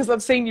easy, because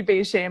I've seen you be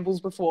a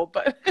shambles before,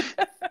 but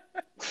but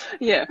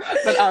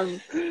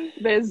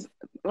there's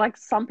like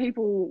some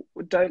people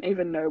don't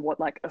even know what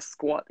like a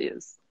squat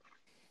is.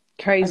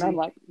 Crazy. And I'm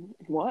like,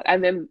 what?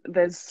 And then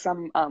there's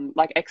some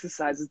like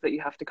exercises that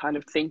you have to kind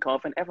of think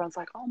of, and everyone's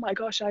like, oh my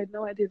gosh, I had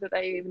no idea that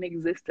they even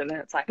existed, and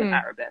it's like an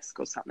arabesque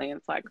or something, and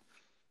it's like,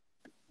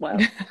 well,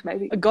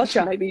 maybe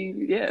gotcha.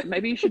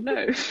 maybe you should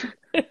know. So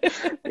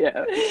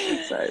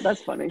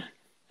that's funny.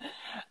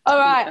 All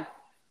right.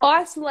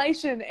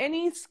 Isolation,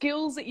 any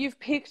skills that you've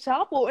picked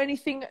up or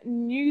anything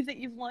new that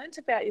you've learned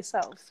about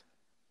yourself?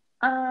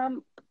 I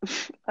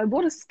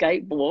bought a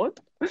skateboard.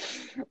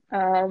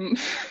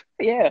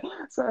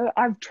 So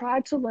I've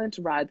tried to learn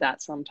to ride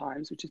that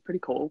sometimes, which is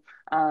pretty cool.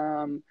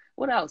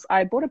 What else?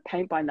 I bought a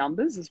paint by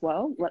numbers as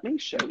well. Let me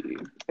show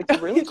you.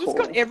 It's really cool. You've just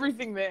got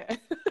everything there.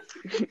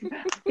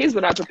 Here's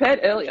what I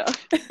prepared earlier.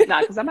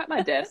 Because I'm at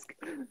my desk.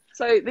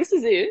 So this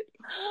is it.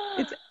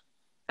 It's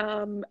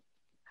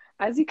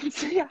as you can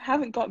see, I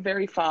haven't got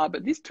very far,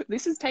 but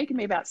this has taken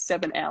me about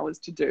 7 hours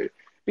to do,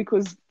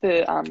 because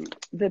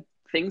the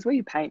things where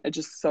you paint are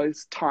just so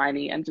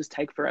tiny and just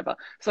take forever.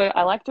 So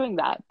I like doing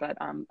that, but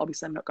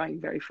obviously I'm not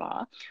going very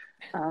far.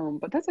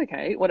 But that's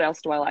okay. What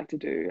else do I like to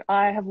do?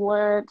 I have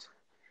learned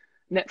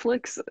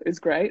Netflix is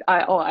great.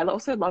 I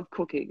also love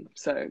cooking.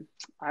 So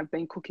I've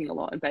been cooking a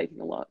lot and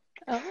baking a lot.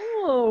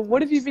 Oh,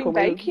 what have you been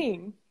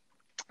baking?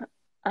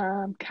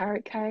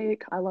 Carrot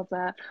cake. I love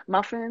that.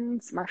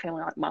 Muffins. My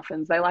family like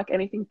muffins. They like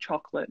anything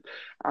chocolate.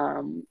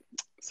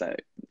 So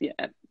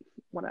yeah.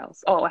 What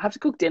else? Oh, I have to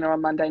cook dinner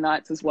on Monday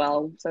nights as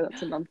well. So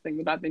that's another thing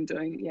that I've been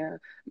doing. Yeah.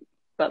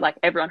 But like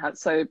everyone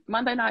has. So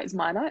Monday night is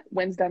my night.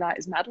 Wednesday night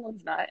is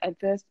Madeline's night. And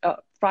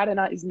Friday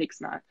night is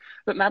Nick's night.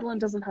 But Madeline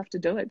doesn't have to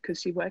do it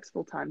because she works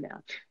full time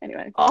now.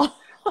 Anyway. Oh,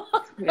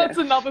 that's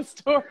another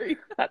story.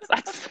 That's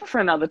for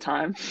another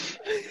time.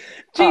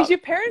 Geez, your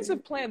parents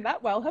have planned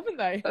that well, haven't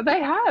they?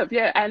 They have,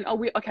 yeah. And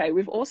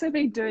we've also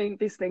been doing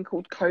this thing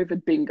called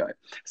COVID bingo.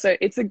 So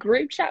it's a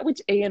group chat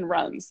which Ian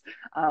runs.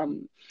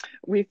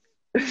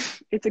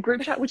 It's a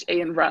group chat which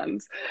Ian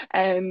runs,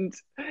 and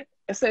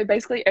so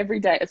basically every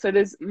day, so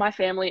there's my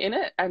family in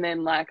it, and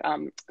then like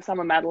some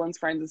of Madeline's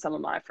friends and some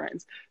of my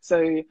friends.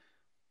 So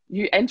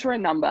you enter a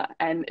number,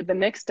 and the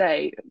next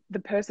day the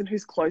person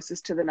who's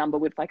closest to the number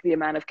with like the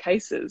amount of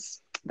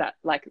cases that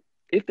like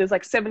if there's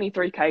like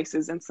 73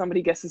 cases and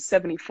somebody guesses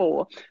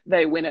 74,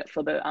 they win it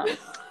for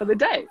the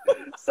day.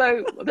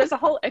 So there's a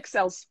whole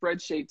Excel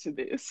spreadsheet to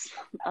this.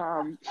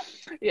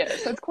 Yeah,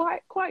 so it's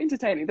quite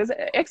entertaining. There's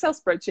an Excel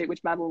spreadsheet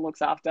which Madeline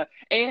looks after.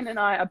 Anne and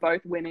I are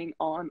both winning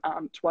on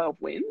 12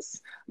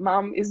 wins.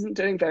 Mum isn't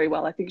doing very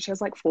well. I think she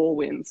has like 4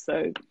 wins.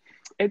 So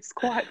it's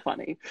quite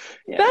funny.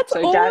 Yeah. That's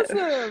so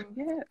awesome.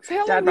 So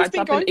how Dad writes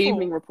up an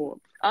evening report.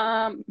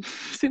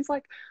 Since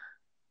like,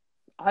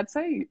 I'd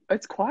say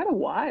it's quite a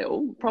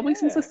while, probably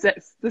since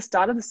the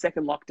start of the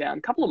second lockdown,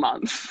 a couple of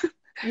months.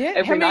 Yeah.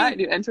 Every night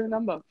you enter a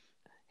number.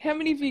 How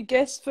many have you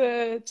guessed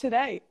for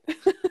today?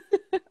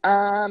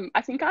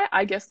 I think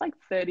I guessed like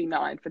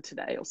 39 for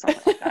today or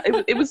something like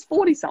that. It was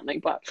 40 something,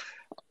 but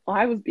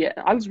I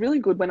was really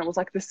good when it was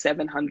like the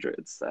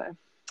 700s. So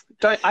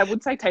I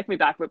would say take me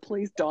back, but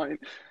please don't.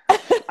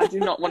 I do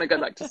not want to go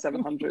back to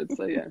 700.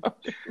 So yeah.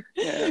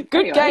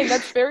 Good game.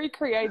 That's very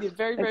creative.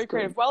 Very creative.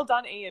 Good. Well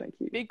done, Ian. Thank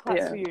you. Big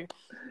claps for you.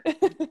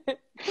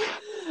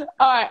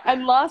 All right.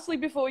 And lastly,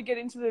 before we get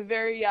into the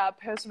very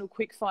personal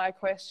quickfire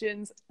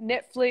questions,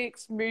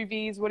 Netflix,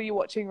 movies, what are you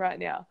watching right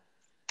now?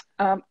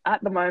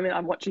 At the moment,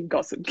 I'm watching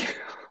Gossip Girl.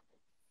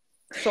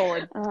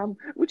 Solid.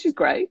 Which is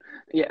great.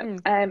 Yeah.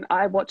 And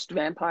I watched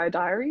Vampire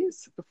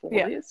Diaries before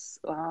this.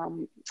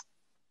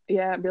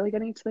 Really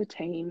getting into the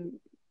teen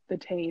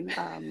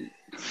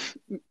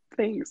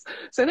things.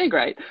 So they're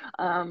great.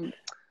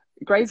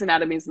 Grey's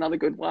Anatomy is another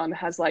good one. It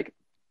has like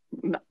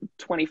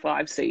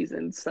 25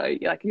 seasons. So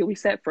like you'll be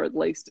set for at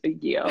least a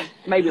year,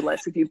 maybe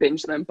less if you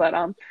binge them. But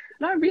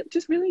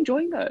just really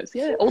enjoying those.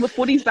 Yeah. All the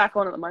footy's back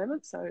on at the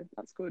moment. So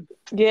that's good.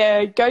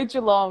 Yeah. Go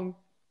Geelong.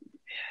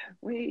 Yeah,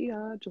 we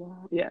are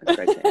Geelong. Yeah, it's a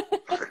great team.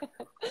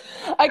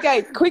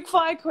 Okay. Quick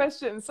fire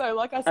questions. So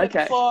like I said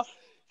before,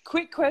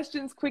 quick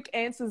questions, quick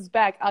answers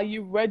back. Are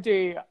you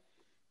ready?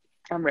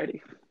 I'm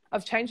ready.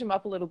 I've changed them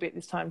up a little bit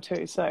this time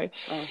too. So,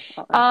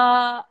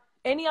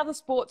 any other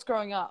sports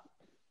growing up?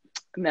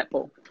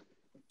 Netball.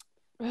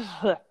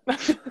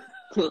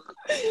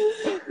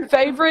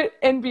 Favorite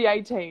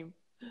NBA team?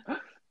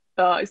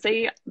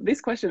 See,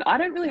 this question, I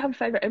don't really have a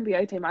favorite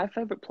NBA team. I have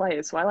favorite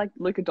players, so I like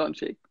Luka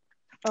Doncic.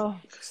 Oh,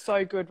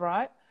 so good,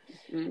 right?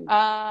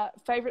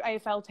 Favorite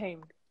AFL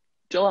team?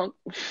 Geelong.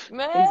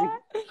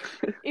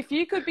 If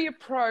you could be a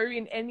pro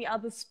in any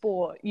other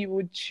sport, you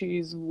would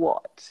choose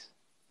what?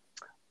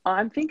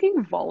 I'm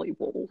thinking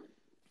volleyball.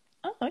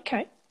 Oh,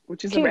 okay.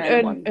 Which is a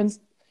random one. And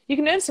you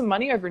can earn some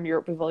money over in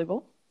Europe with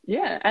volleyball.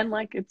 Yeah, and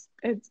like it's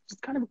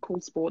kind of a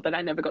cool sport that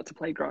I never got to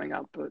play growing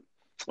up, but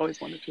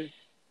always wanted to.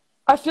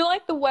 I feel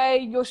like the way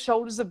your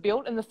shoulders are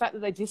built and the fact that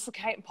they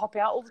dislocate and pop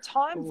out all the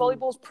time,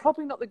 volleyball's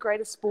probably not the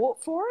greatest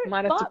sport for it.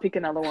 Might have to pick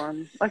another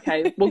one.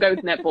 Okay, we'll go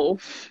with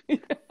netball. I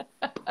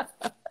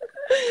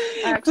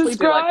actually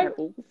do like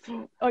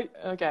netball. Oh,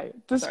 okay.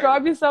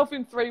 Describe yourself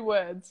in 3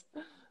 words.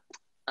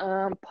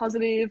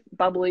 Positive,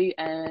 bubbly,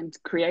 and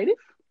creative.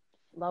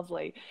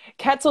 Lovely.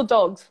 Cats or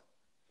dogs?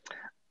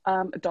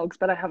 Dogs,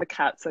 but I have a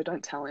cat, so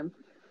don't tell him.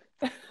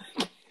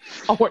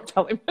 I won't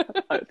tell him.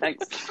 Oh,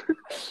 thanks.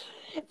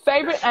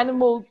 Favorite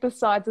animal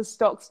besides a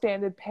stock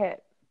standard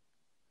pet?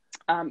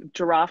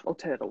 Giraffe or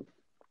turtle.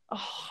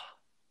 Oh,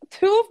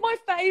 2 of my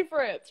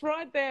favorites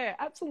right there.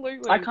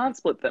 Absolutely. I can't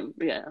split them.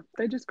 Yeah,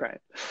 they're just great.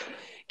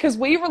 Because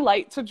we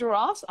relate to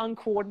giraffes,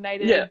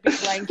 uncoordinated,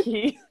 big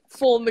lanky,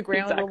 fall on the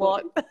ground a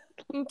lot.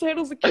 And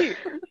turtles are cute.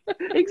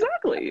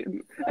 Exactly.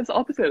 It's the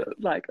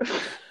opposite. Like,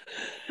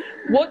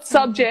 what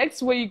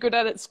subjects were you good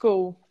at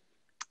school?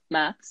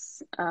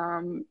 Maths,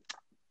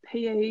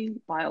 PE,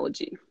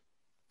 biology,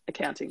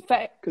 accounting.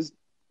 Because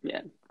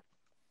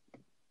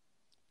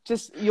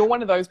just you're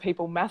one of those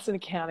people. Maths and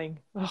accounting.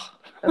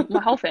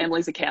 My whole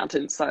family's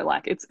accountants, so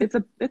like it's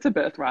a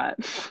birthright.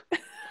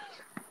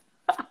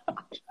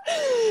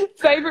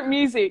 Favorite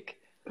music?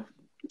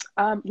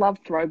 Love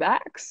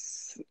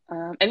throwbacks.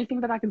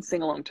 Anything that I can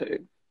sing along to.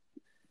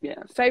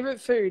 Yeah.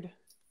 Favorite food?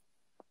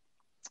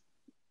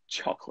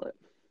 Chocolate.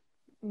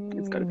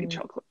 It's got to be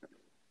chocolate.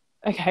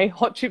 Okay,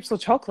 hot chips or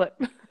chocolate?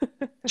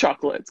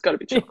 Chocolate. It's got to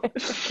be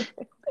chocolate.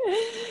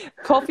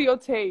 Coffee or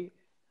tea?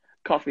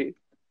 Coffee.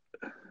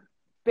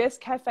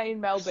 Best cafe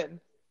in Melbourne?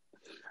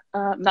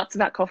 Nuts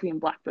About Coffee in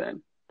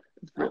Blackburn.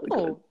 It's really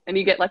good. And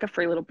you get like a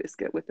free little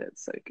biscuit with it.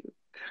 So good.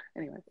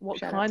 Anyway.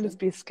 What kind of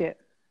biscuit?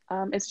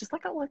 It's just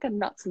like a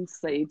nuts and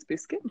seeds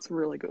biscuit. It's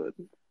really good.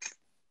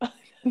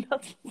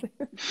 Nuts and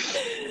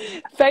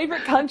seeds.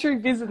 Favorite country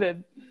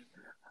visited?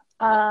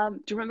 Do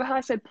you remember how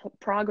I said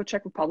Prague or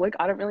Czech Republic?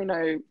 I don't really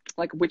know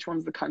like which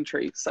one's the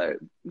country. So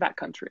that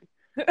country.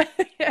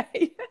 Yeah.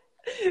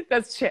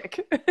 That's Czech.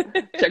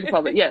 Czech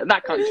Republic. Yeah,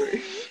 that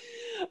country.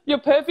 Your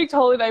perfect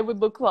holiday would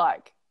look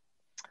like?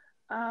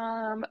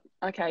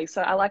 Okay,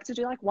 so I like to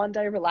do like one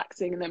day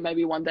relaxing and then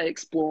maybe one day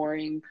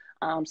exploring.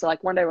 So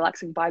like one day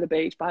relaxing by the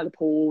beach, by the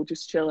pool,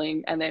 just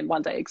chilling, and then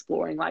one day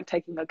exploring, like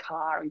taking a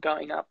car and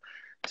going up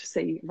to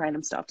see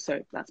random stuff.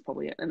 So that's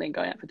probably it. And then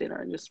going out for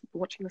dinner and just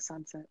watching the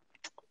sunset.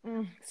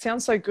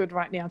 Sounds so good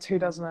right now too,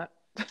 doesn't it?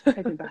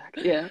 Take me back.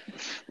 Yeah.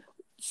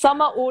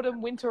 Summer,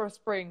 autumn, winter, or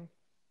spring?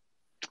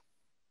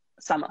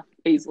 Summer,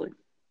 easily.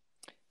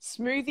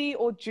 Smoothie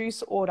or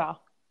juice order?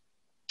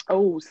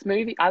 Oh,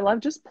 smoothie. I love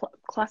just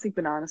classic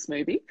banana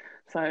smoothie.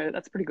 So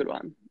that's a pretty good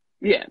one.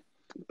 Yeah,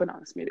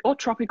 banana smoothie. Or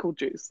tropical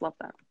juice. Love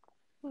that.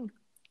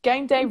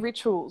 Game day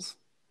rituals?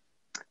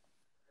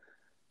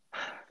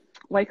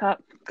 Wake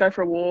up, go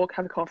for a walk,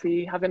 have a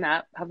coffee, have a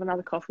nap, have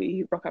another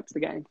coffee, rock up to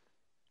the game.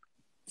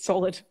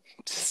 Solid.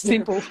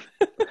 Simple.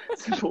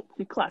 Simple.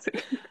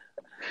 Classic.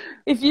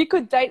 If you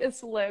could date a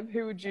celeb,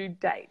 who would you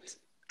date?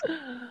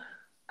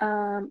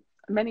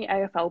 Many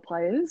AFL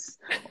players,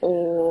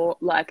 or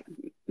like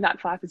Nat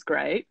Fife is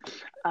great.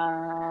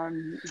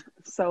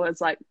 So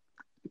it's like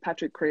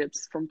Patrick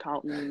Cripps from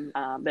Carlton.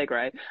 They're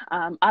great.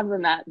 Other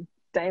than that,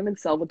 Damon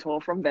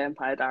Salvatore from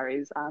Vampire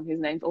Diaries. His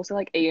name's also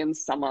like Ian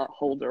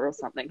Somerhalder or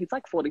something. He's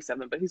like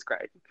 47, but he's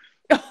great.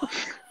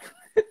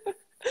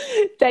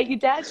 Date your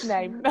dad's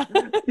name.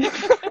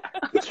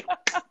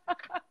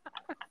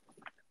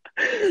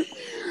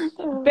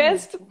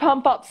 Best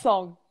pump up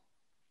song?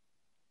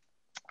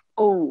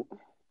 Oh,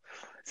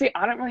 see,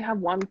 I don't really have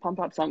one pump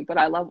up song, but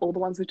I love all the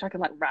ones which I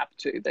can like rap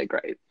to. They're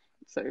great.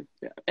 So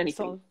yeah,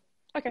 anything. Solid.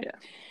 Okay.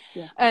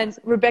 Yeah. And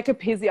Bec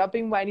Pizzey, I've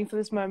been waiting for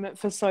this moment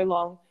for so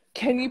long.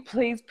 Can you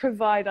please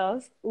provide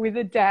us with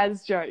a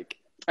dad's joke?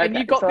 Okay, and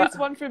you got this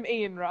one from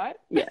Ian, right?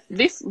 Yeah,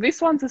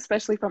 this one's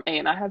especially from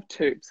Ian. I have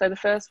two. So the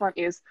first one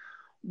is,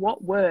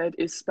 what word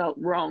is spelt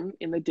wrong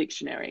in the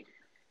dictionary?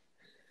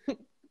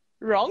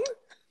 Wrong?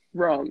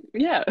 Wrong.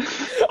 Yeah.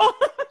 Oh,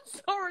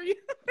 sorry.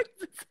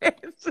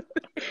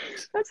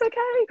 That's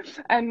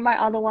okay. And my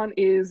other one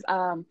is,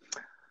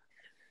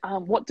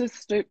 what does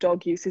Snoop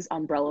Dogg use his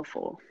umbrella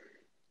for?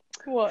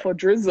 What? For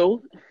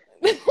drizzle.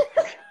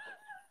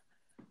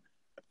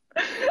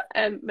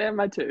 And they're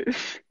my two.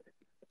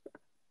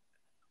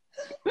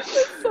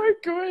 That's so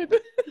good.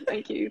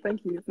 Thank you.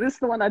 This is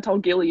the one I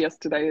told Gilly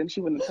yesterday and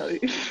she wouldn't tell you.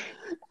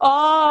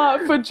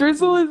 Oh, for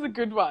drizzle is a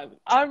good one.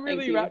 I'm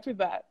really wrapped with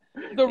that.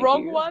 The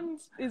wrong one,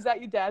 is that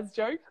your dad's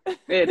joke?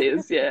 It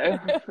is, yeah.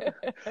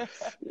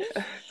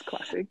 It's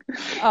classic.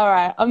 All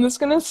right, I'm just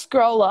going to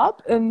scroll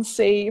up and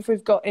see if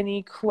we've got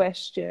any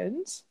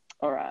questions.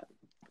 All right.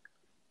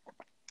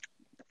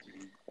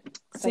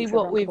 See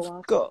what we've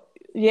got.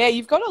 Yeah,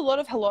 you've got a lot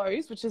of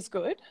hellos, which is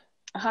good.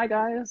 Hi,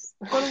 guys.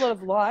 Got a lot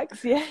of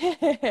likes,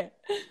 yeah.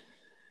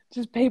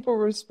 Just people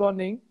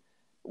responding.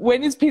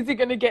 When is Pizzey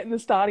going to get in the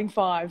starting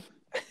five?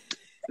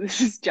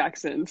 This is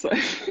Jackson, so...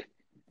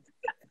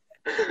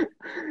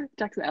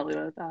 Jackson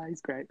Elliott,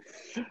 he's great.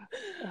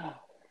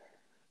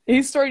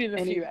 He's thrown in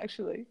a few,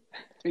 actually.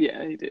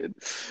 Yeah, he did.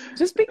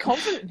 Just be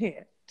confident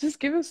here. Just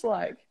give us,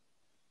 like,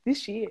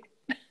 this year.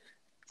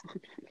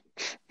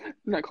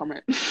 No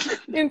comment.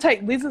 You're going to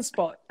take Liz's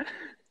spot.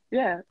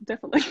 Yeah,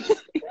 definitely.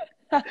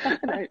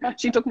 No,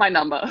 she took my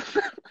number.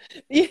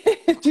 Yeah,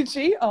 did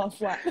she? Oh,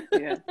 flat.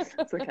 Yeah,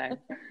 it's okay.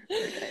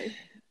 Okay.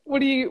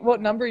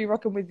 What number are you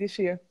rocking with this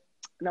year?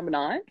 Number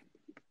 9.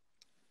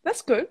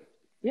 That's good.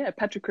 Yeah,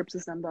 Patrick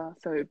Cripps' number,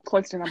 so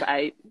close to number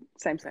 8.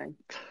 Same.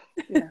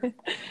 Yeah.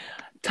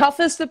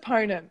 Toughest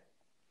opponent?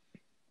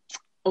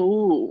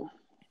 Oh.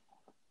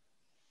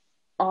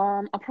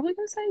 I'm probably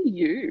gonna say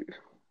you.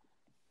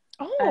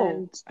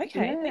 Oh,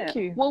 okay, yeah. Thank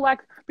you. Well, like,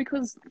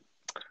 because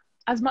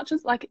as much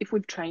as like if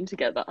we've trained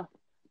together,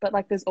 but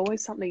like there's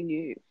always something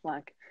new.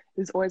 Like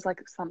there's always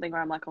like something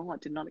where I'm like, oh, I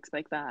did not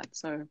expect that.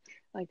 So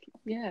like,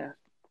 yeah.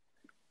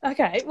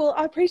 Okay, well,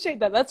 I appreciate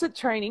that. That's at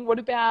training. What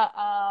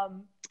about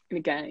in a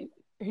game?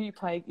 Who you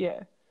play? Yeah.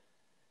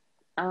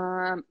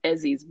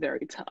 Ezzy's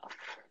very tough.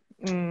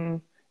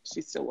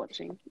 She's still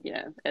watching.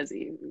 Yeah,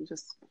 Ezzy,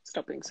 just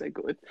stop being so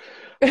good.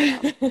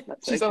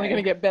 She's only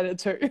going to get better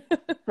too.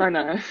 I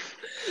know.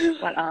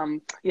 But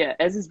yeah,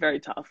 Ezzy's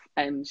very tough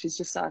and she's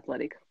just so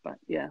athletic. But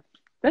yeah,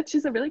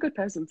 she's a really good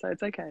person, so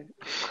it's okay.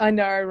 I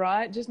know,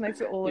 right? Just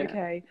makes it all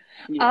okay.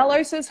 Yeah.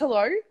 Arlo says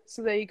hello,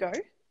 so there you go.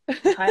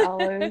 Hi,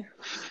 Arlo.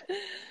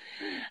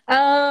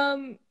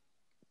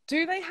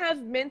 Do they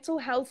have mental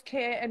health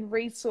care and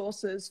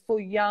resources for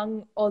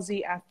young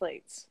Aussie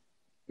athletes?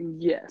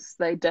 Yes,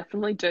 they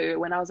definitely do.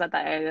 When I was at the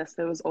AAS,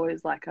 there was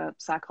always like a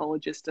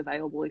psychologist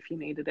available if you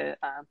needed it.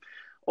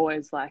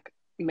 Always like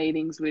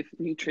meetings with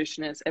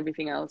nutritionists,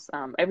 everything else,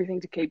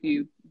 everything to keep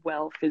you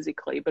well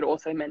physically, but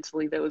also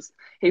mentally. There was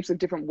heaps of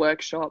different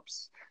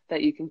workshops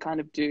that you can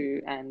kind of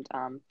do, and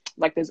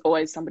like there's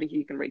always somebody who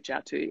you can reach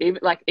out to.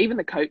 Even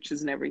the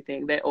coaches and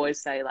everything, they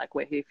always say like,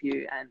 we're here for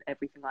you and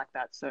everything like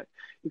that. So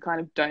you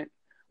kind of don't.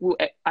 Well,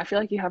 I feel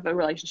like you have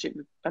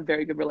a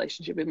very good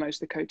relationship with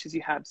most of the coaches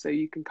you have, so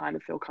you can kind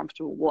of feel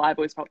comfortable. Well, I've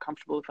always felt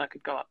comfortable if I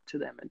could go up to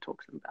them and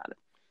talk to them about it.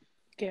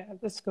 Yeah,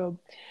 that's good.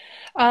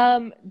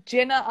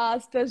 Jenna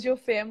asked, does your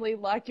family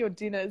like your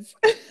dinners?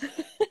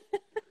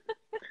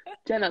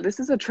 Jenna, this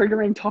is a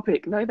triggering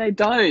topic. No, they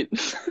don't.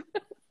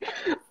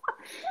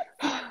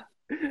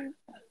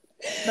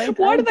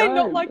 Why do they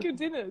not like your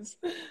dinners?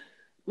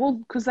 Well,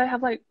 because they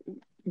have like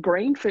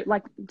green food,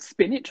 like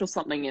spinach or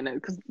something in it.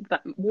 Because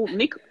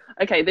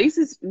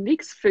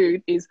Nick's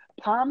food is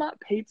parma,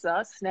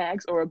 pizza,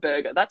 snags, or a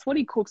burger. That's what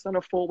he cooks on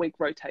a 4-week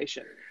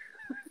rotation.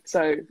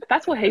 So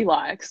that's what he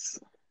likes.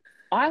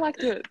 I like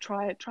to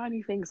try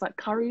new things like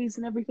curries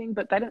and everything,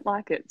 but they don't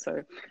like it.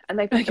 So, and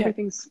they think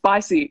everything's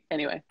spicy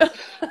anyway.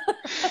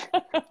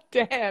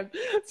 Damn.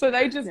 So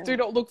they just Yeah. do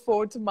not look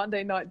forward to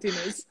Monday night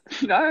dinners.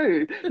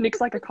 No,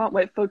 Nick's like, I can't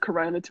wait for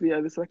Corona to be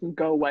over so I can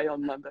go away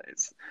on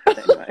Mondays. But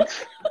anyway.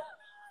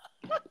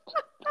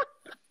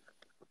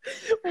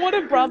 What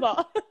a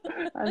brother.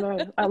 I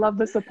know. I love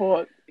the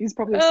support. He's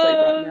probably asleep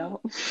right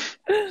now.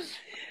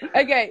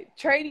 Okay,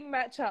 training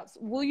matchups.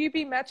 Will you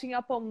be matching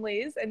up on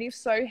Liz? And if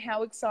so,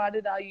 how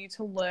excited are you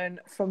to learn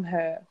from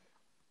her?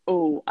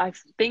 Oh, I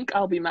think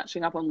I'll be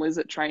matching up on Liz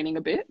at training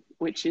a bit,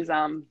 which is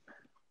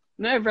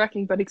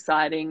nerve-wracking but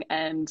exciting.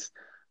 And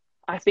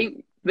I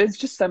think there's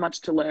just so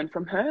much to learn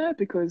from her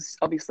because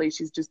obviously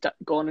she's just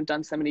gone and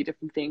done so many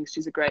different things.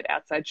 She's a great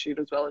outside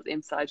shooter as well as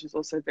inside. She's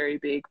also very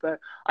big, but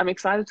I'm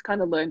excited to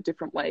kind of learn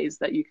different ways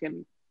that you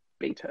can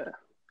beat her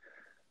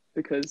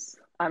because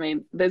I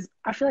mean,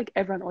 I feel like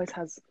everyone always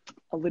has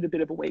a little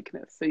bit of a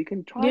weakness, so you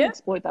can try and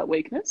exploit that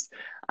weakness.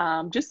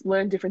 Just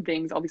learn different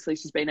things. Obviously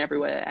she's been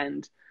everywhere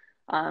and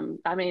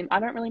I mean, I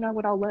don't really know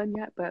what I'll learn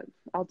yet, but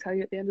I'll tell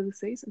you at the end of the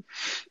season.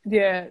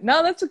 Yeah,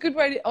 no, that's a good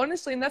way to,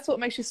 honestly, and that's what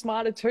makes you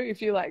smarter too, if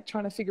you're like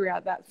trying to figure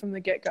out that from the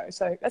get-go.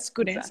 So that's a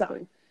good answer.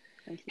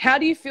 Thank you. How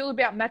do you feel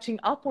about matching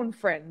up on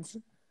friends?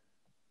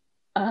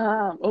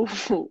 I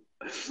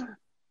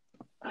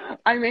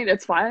mean,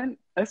 it's fine,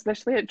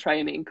 especially at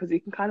training, because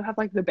you can kind of have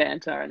like the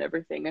banter and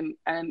everything.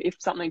 And if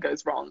something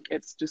goes wrong,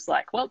 it's just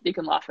like, well, you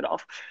can laugh it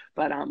off.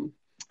 But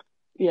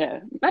yeah,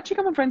 matching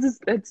up on friends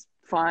it's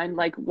fine.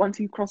 Like once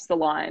you cross the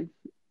line,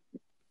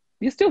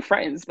 you're still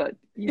friends, but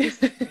you're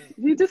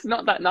just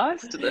not that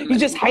nice to them. You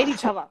just hate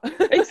each other.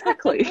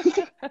 Exactly.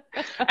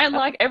 And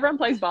like everyone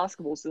plays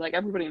basketball, so like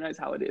everybody knows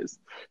how it is.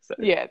 So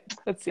yeah,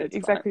 that's it.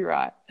 Exactly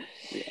right.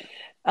 Yeah.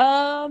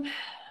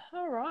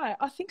 All right.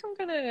 I think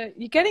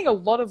you're getting a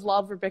lot of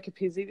love, Bec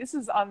Pizzey. This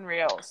is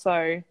unreal.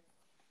 So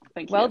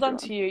thank you. Well done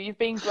to you. You've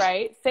been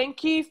great.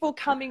 Thank you for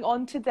coming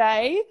on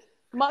today.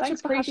 Much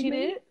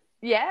appreciated.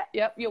 Yeah,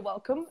 yep, you're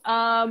welcome.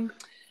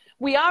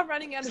 We are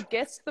running out of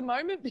guests at the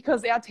moment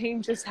because our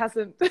team just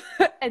hasn't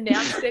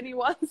announced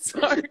anyone.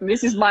 So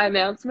this is my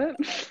announcement.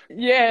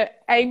 Yeah,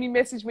 Amy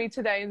messaged me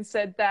today and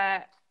said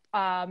that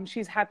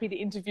she's happy to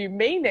interview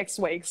me next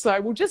week. So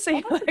we'll just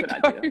see how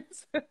that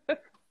goes.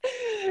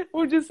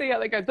 We'll just see how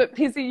that goes. But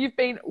Pizzey, you've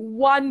been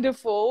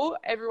wonderful.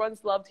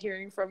 Everyone's loved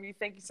hearing from you.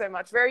 Thank you so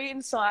much. Very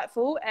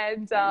insightful.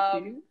 And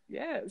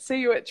yeah,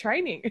 see you at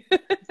training.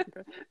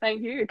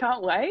 Thank you.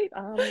 Can't wait.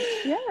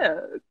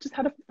 Yeah, just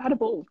had a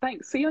ball.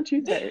 Thanks. See you on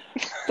Tuesday.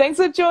 Thanks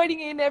for joining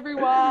in,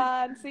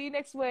 everyone. See you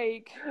next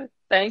week.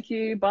 Thank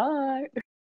you. Bye.